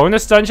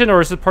bonus dungeon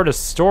or is it part of the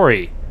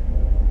story?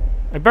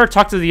 I better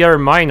talk to the other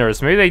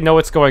miners. Maybe they know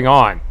what's going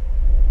on.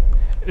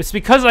 It's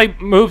because I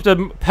moved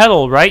the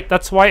petal, right?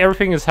 That's why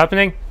everything is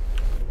happening?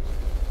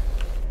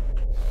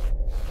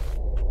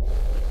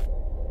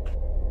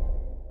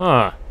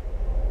 Huh.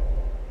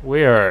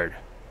 Weird.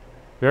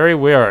 Very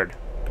weird.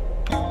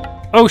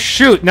 Oh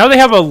shoot! Now they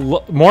have a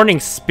morning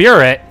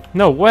spirit?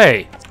 No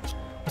way.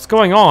 What's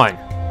going on?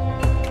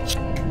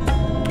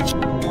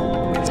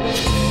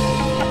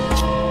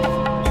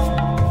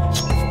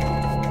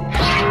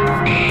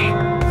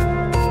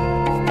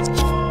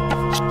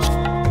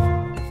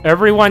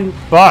 Everyone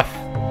buff.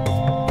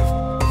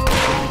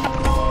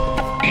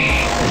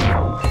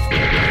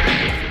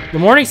 The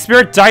morning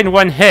spirit died in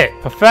one hit.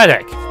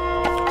 Pathetic.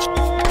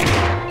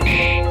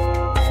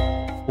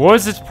 What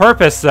was its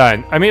purpose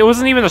then? I mean, it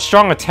wasn't even a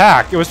strong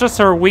attack. It was just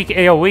her weak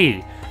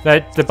AOE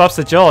that debuffs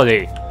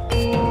agility.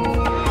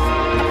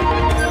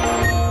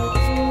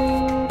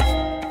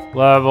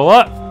 Level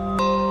up.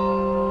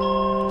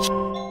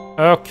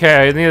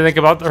 Okay, I need to think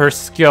about her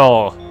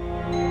skill.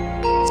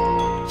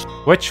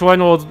 Which one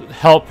will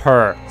help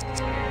her?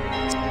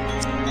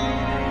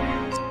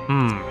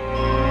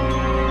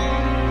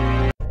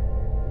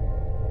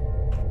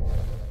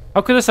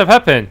 How could this have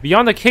happened?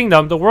 Beyond the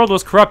kingdom, the world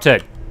was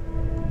corrupted.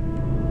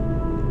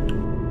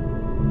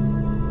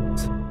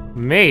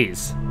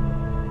 Maze.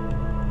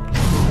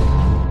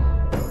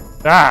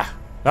 Ah,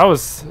 that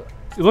was...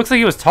 It looks like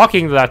he was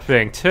talking to that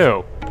thing,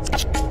 too.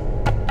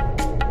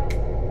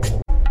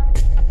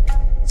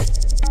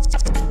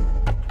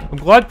 I'm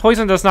glad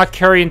poison does not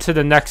carry into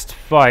the next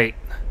fight.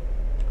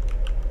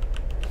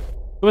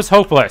 It was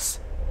hopeless.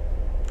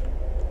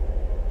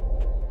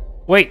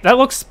 Wait, that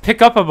looks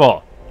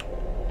pick-upable.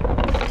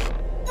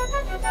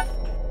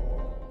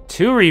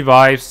 2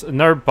 revives.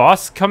 Another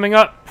boss coming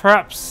up,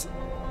 perhaps?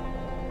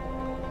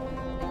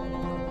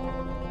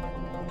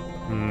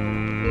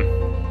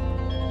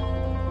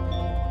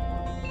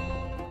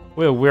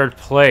 What a weird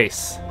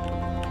place.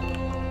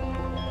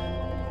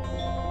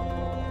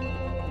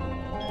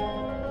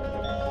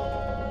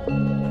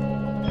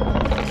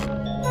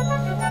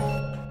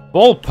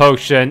 Bold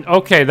potion.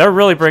 Okay, they're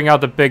really bringing out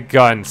the big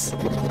guns.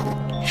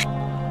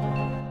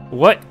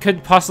 What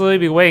could possibly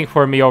be waiting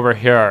for me over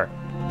here?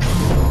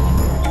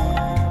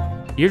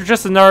 You're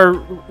just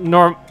another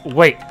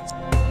wait.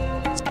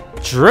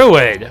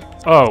 Druid.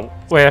 Oh,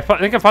 wait, I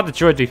think I fought the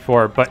druid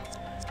before, but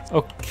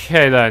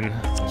okay then.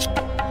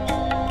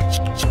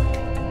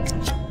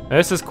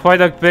 This is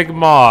quite a big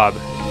mob.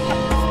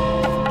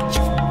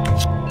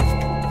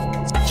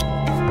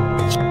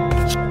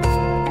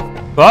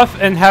 Buff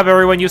and have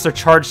everyone use their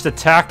charged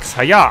attacks.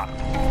 Hiya!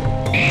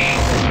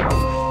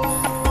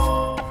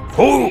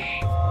 Oh!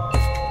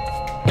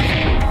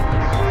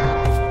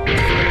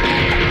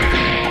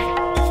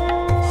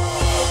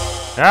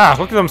 Ah,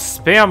 look at them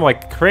spam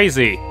like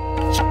crazy.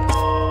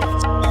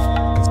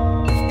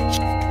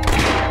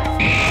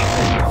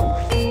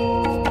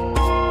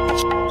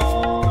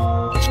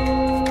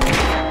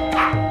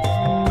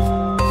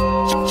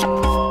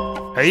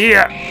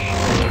 Hiya!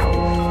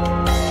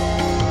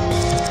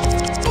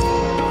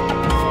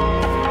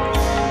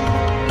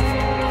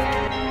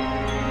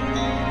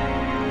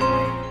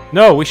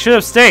 No, we should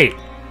have stayed.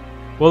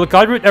 Will the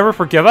God Root ever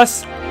forgive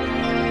us?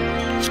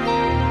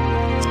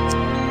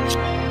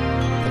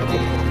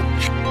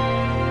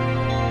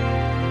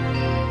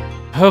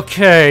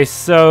 Okay,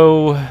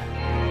 so...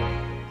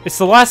 it's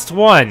the last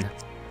one.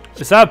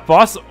 Is that a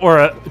boss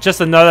or just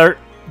another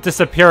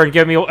disappear and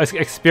give me an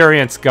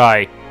experience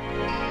guy?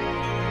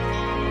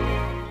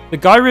 The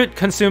God Root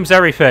consumes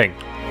everything.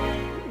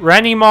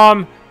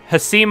 RANINOM,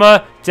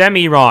 Hasima,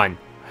 Demiron.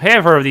 Hey,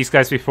 I've heard of these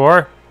guys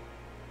before.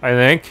 I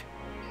think.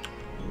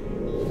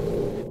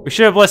 We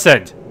should have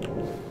listened.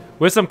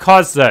 Wisdom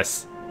caused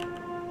this.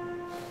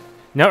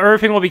 Now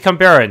everything will become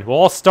barren. We'll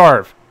all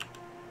starve.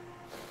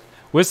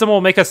 Wisdom will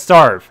make us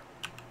starve.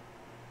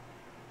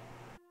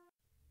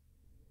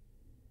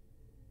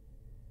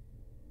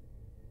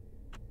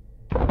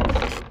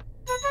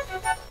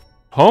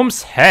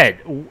 Holmes'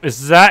 head.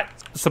 Is that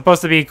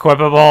supposed to be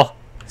equipable?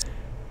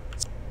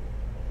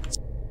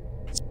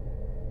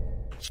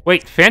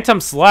 Wait,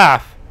 Phantom's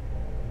laugh.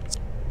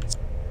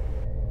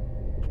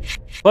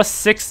 Plus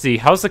 60.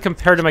 How's it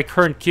compared to my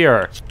current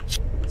gear?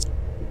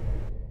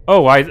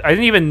 Oh, I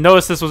didn't even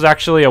notice this was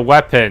actually a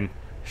weapon.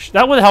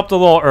 That would have helped a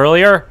little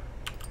earlier.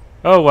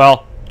 Oh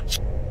well.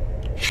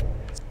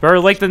 Better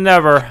late than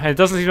never. And it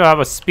doesn't even have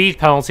a speed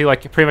penalty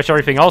like pretty much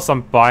everything else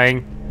I'm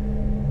buying.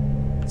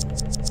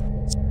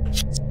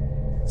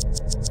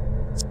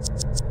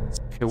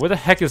 Okay, what the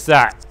heck is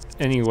that?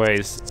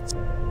 Anyways.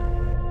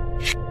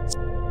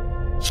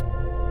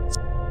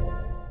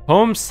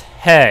 Holmes'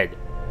 head.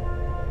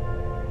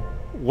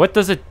 What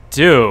does it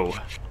do?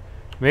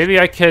 Maybe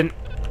I can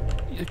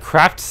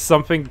craft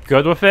something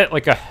good with it,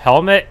 like a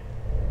helmet?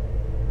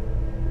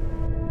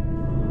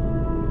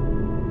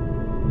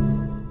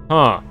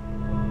 Huh.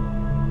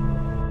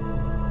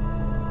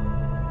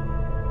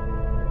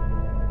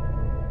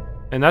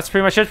 And that's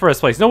pretty much it for this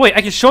place. No, wait,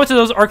 I can show it to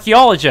those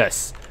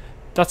archaeologists!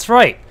 That's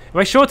right. If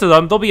I show it to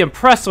them, they'll be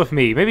impressed with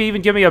me. Maybe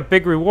even give me a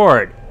big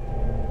reward.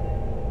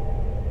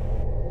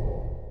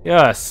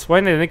 Yes, why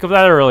didn't I think of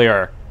that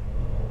earlier?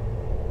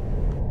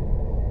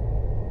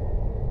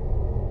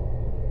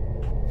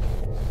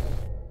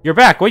 You're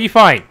back. What do you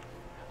find?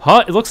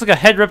 Huh? It looks like a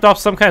head ripped off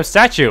some kind of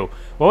statue.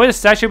 Why would a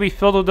statue be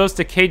filled with those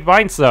decayed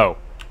vines, though?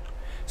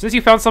 Since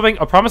you found something,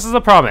 a promise is a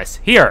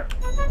promise. Here.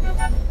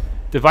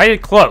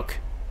 Divided cloak.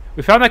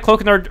 We found that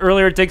cloak in our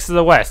earlier digs to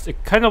the west.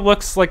 It kind of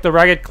looks like the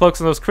ragged cloaks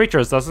of those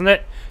creatures, doesn't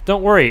it?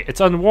 Don't worry.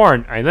 It's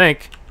unworn, I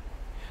think.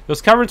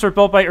 Those caverns were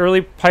built by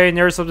early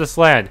pioneers of this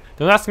land.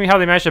 Don't ask me how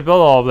they managed to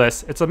build all of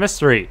this. It's a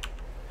mystery.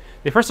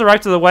 They first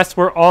arrived to the west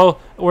where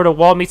the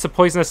wall meets the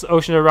poisonous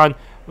ocean around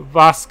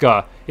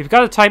Vaska. If you've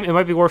got the time, it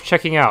might be worth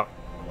checking out.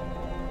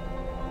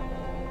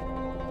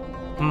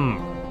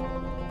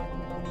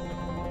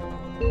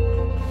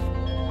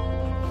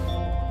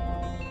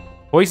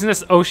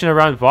 Poisonous ocean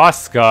around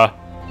Vaska.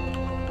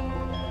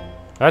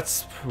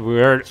 That's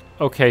weird.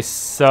 Okay,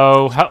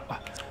 so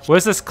what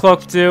does this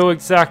cloak do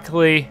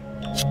exactly?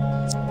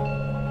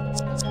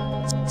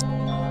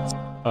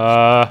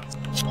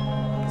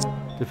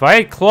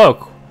 Divided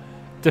cloak.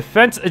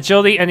 Defense,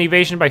 agility, and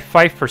evasion by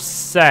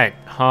 5%,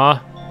 huh?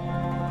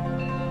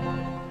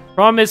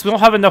 Problem is, we don't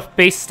have enough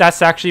base stats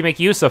to actually make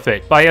use of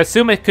it, but I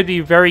assume it could be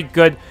very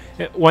good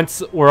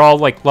once we're all,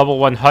 like, level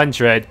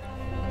 100.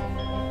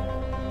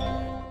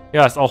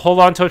 Yes, I'll hold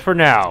on to it for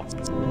now.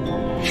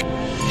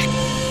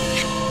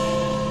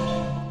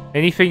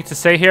 Anything to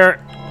say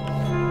here?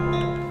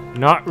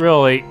 Not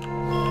really.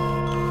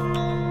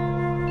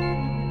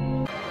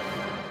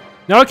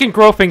 Now I can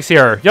grow things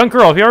here. Young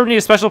girl, if you ever need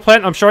a special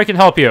plant, I'm sure I can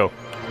help you.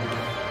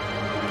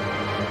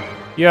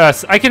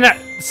 Yes, I can.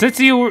 Since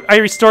I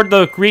restored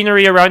the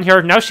greenery around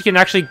here, now she can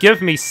actually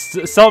give me,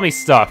 sell me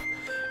stuff.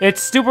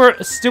 It's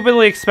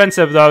stupidly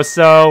expensive though,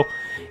 so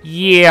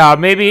yeah,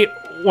 maybe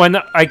when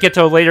I get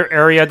to a later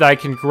area that I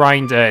can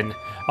grind in,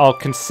 I'll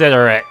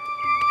consider it.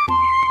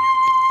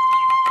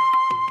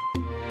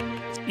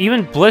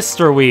 Even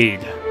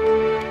blisterweed.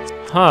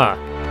 Huh.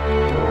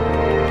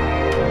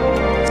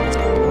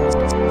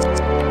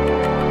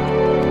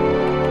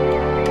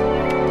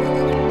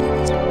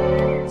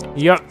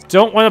 Yep,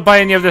 don't want to buy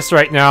any of this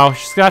right now.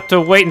 She's gonna have to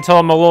wait until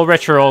I'm a little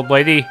richer, old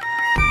lady.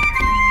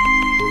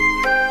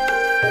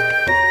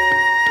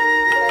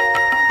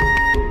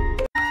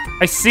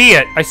 I see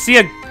it. I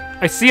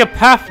see a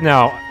path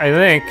now, I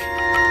think.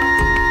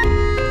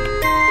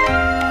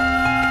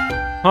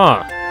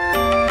 Huh.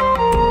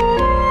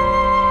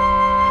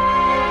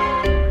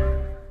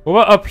 What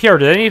about up here?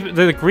 Did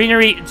the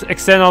greenery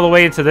extend all the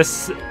way into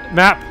this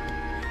map?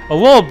 A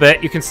little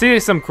bit. You can see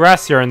some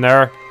grass here and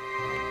there.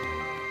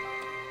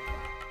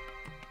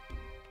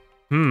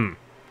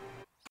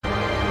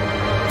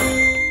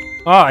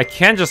 Oh, I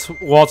can just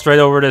waltz right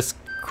over this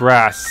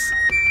grass.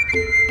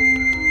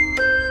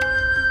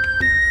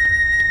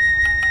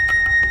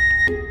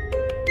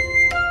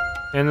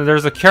 And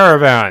there's a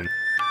caravan.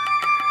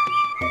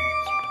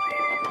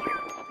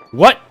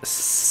 What?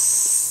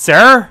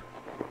 Sir?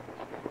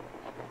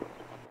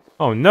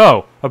 Oh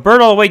no, a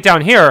bird all the way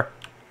down here?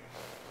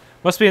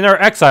 Must be another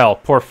exile,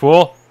 poor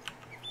fool.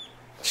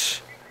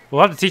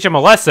 We'll have to teach him a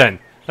lesson.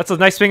 That's a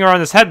nice finger on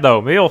his head though,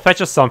 maybe it'll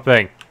fetch us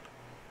something.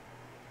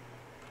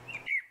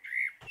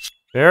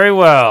 Very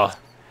well.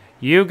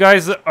 You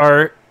guys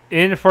are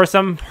in for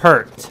some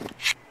hurt.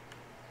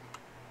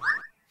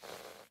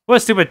 What a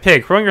stupid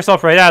pig, throwing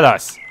yourself right at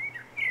us.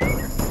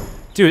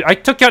 Dude, I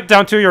took out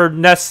down to your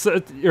nests,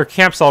 your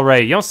camps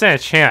already. You don't stand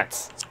a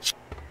chance.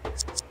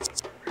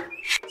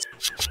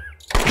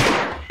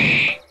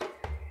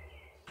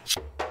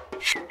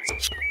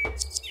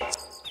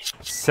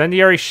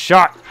 Incendiary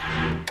shot.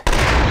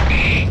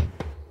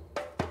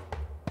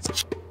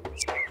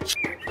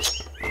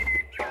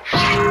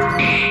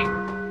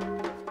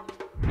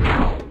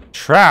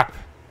 Trap.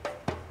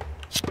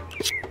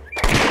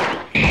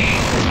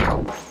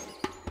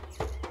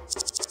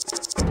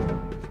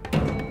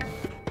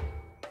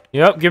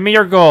 Yep, give me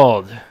your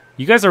gold.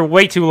 You guys are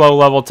way too low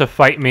level to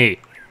fight me.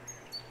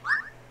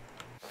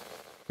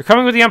 You're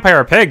coming with the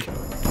Empire, pig.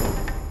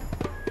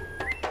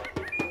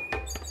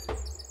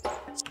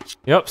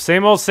 Yep,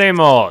 same old, same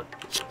old.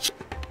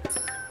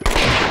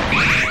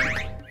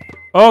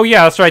 Oh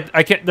yeah, that's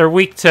right. They're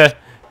weak to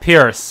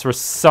pierce for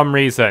some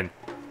reason.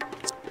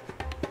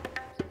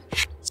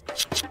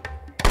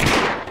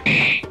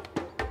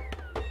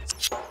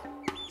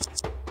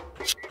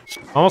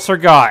 Almost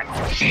forgot.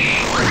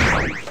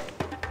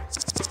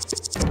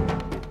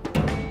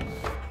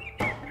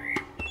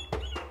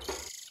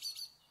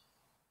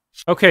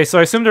 Okay, so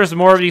I assume there's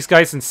more of these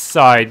guys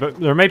inside, but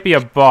there might be a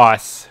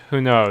boss.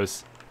 Who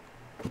knows?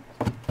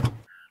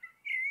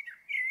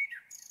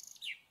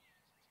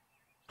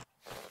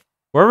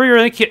 Wherever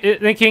you're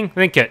thinking,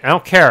 think it. I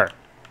don't care.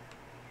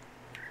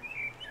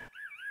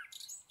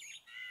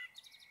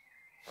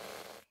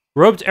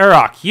 Robed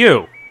Arok,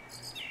 you!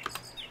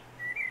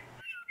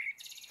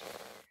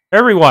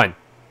 Everyone!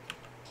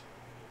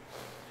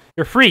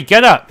 You're free,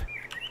 get up!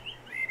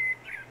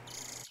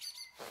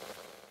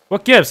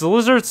 What gives? The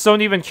lizards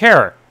don't even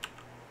care.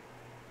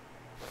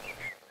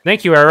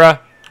 Thank you,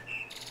 Arra.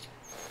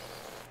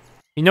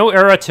 You know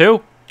Arra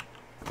too?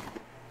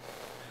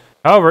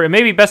 However, it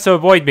may be best to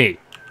avoid me.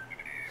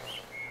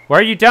 Why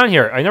are you down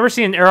here? I never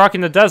seen an Arok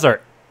in the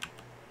desert.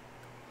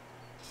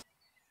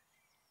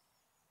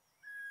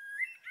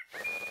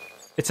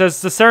 It says,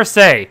 the Sir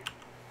say,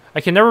 I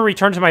can never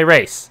return to my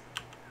race.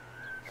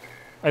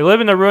 I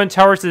live in the ruined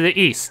towers to the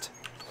east.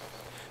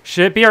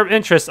 Should it be our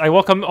interest, I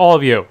welcome all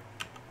of you.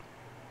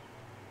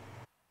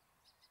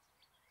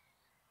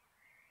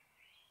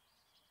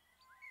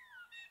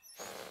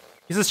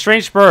 He's a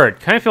strange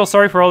bird. Kind of feel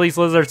sorry for all these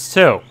lizards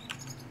too.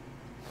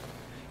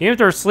 Even if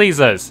they're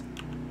sleazes.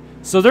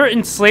 So they're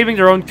enslaving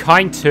their own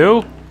kind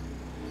too?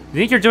 You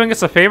think you're doing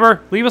us a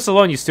favor? Leave us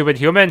alone, you stupid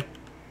human.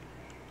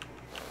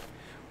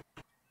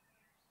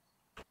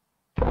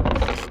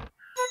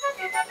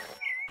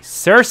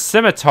 Sarah's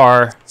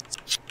scimitar.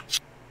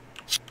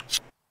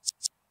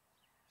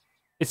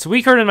 It's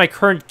weaker than my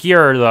current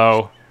gear,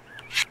 though.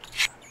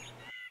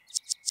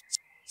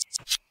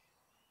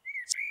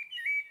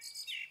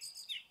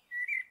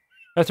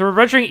 After we're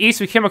venturing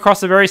east, we came across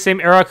the very same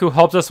Arok who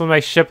helped us when my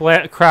ship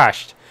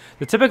crashed.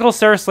 The typical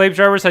Sarah slave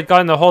drivers had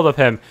gotten a hold of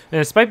him,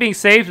 and despite being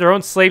saved, their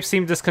own slaves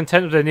seemed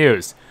discontent with the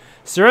news.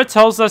 Sarah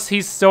tells us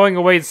he's stowing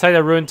away inside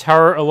a ruined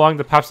tower along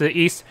the path to the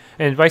east,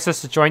 and invites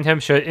us to join him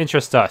should it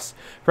interest us.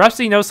 Perhaps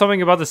he knows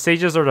something about the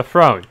sages or the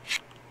throne.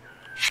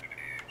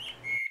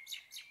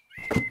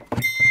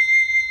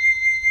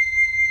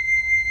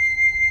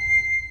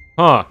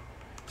 Huh.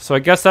 So I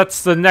guess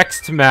that's the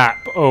next map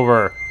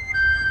over.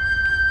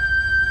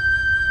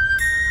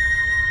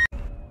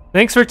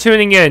 Thanks for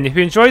tuning in. If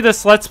you enjoyed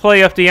this Let's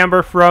Play of the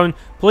Ember Throne,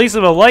 please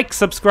leave a like,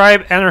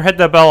 subscribe, and or hit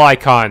the bell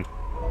icon.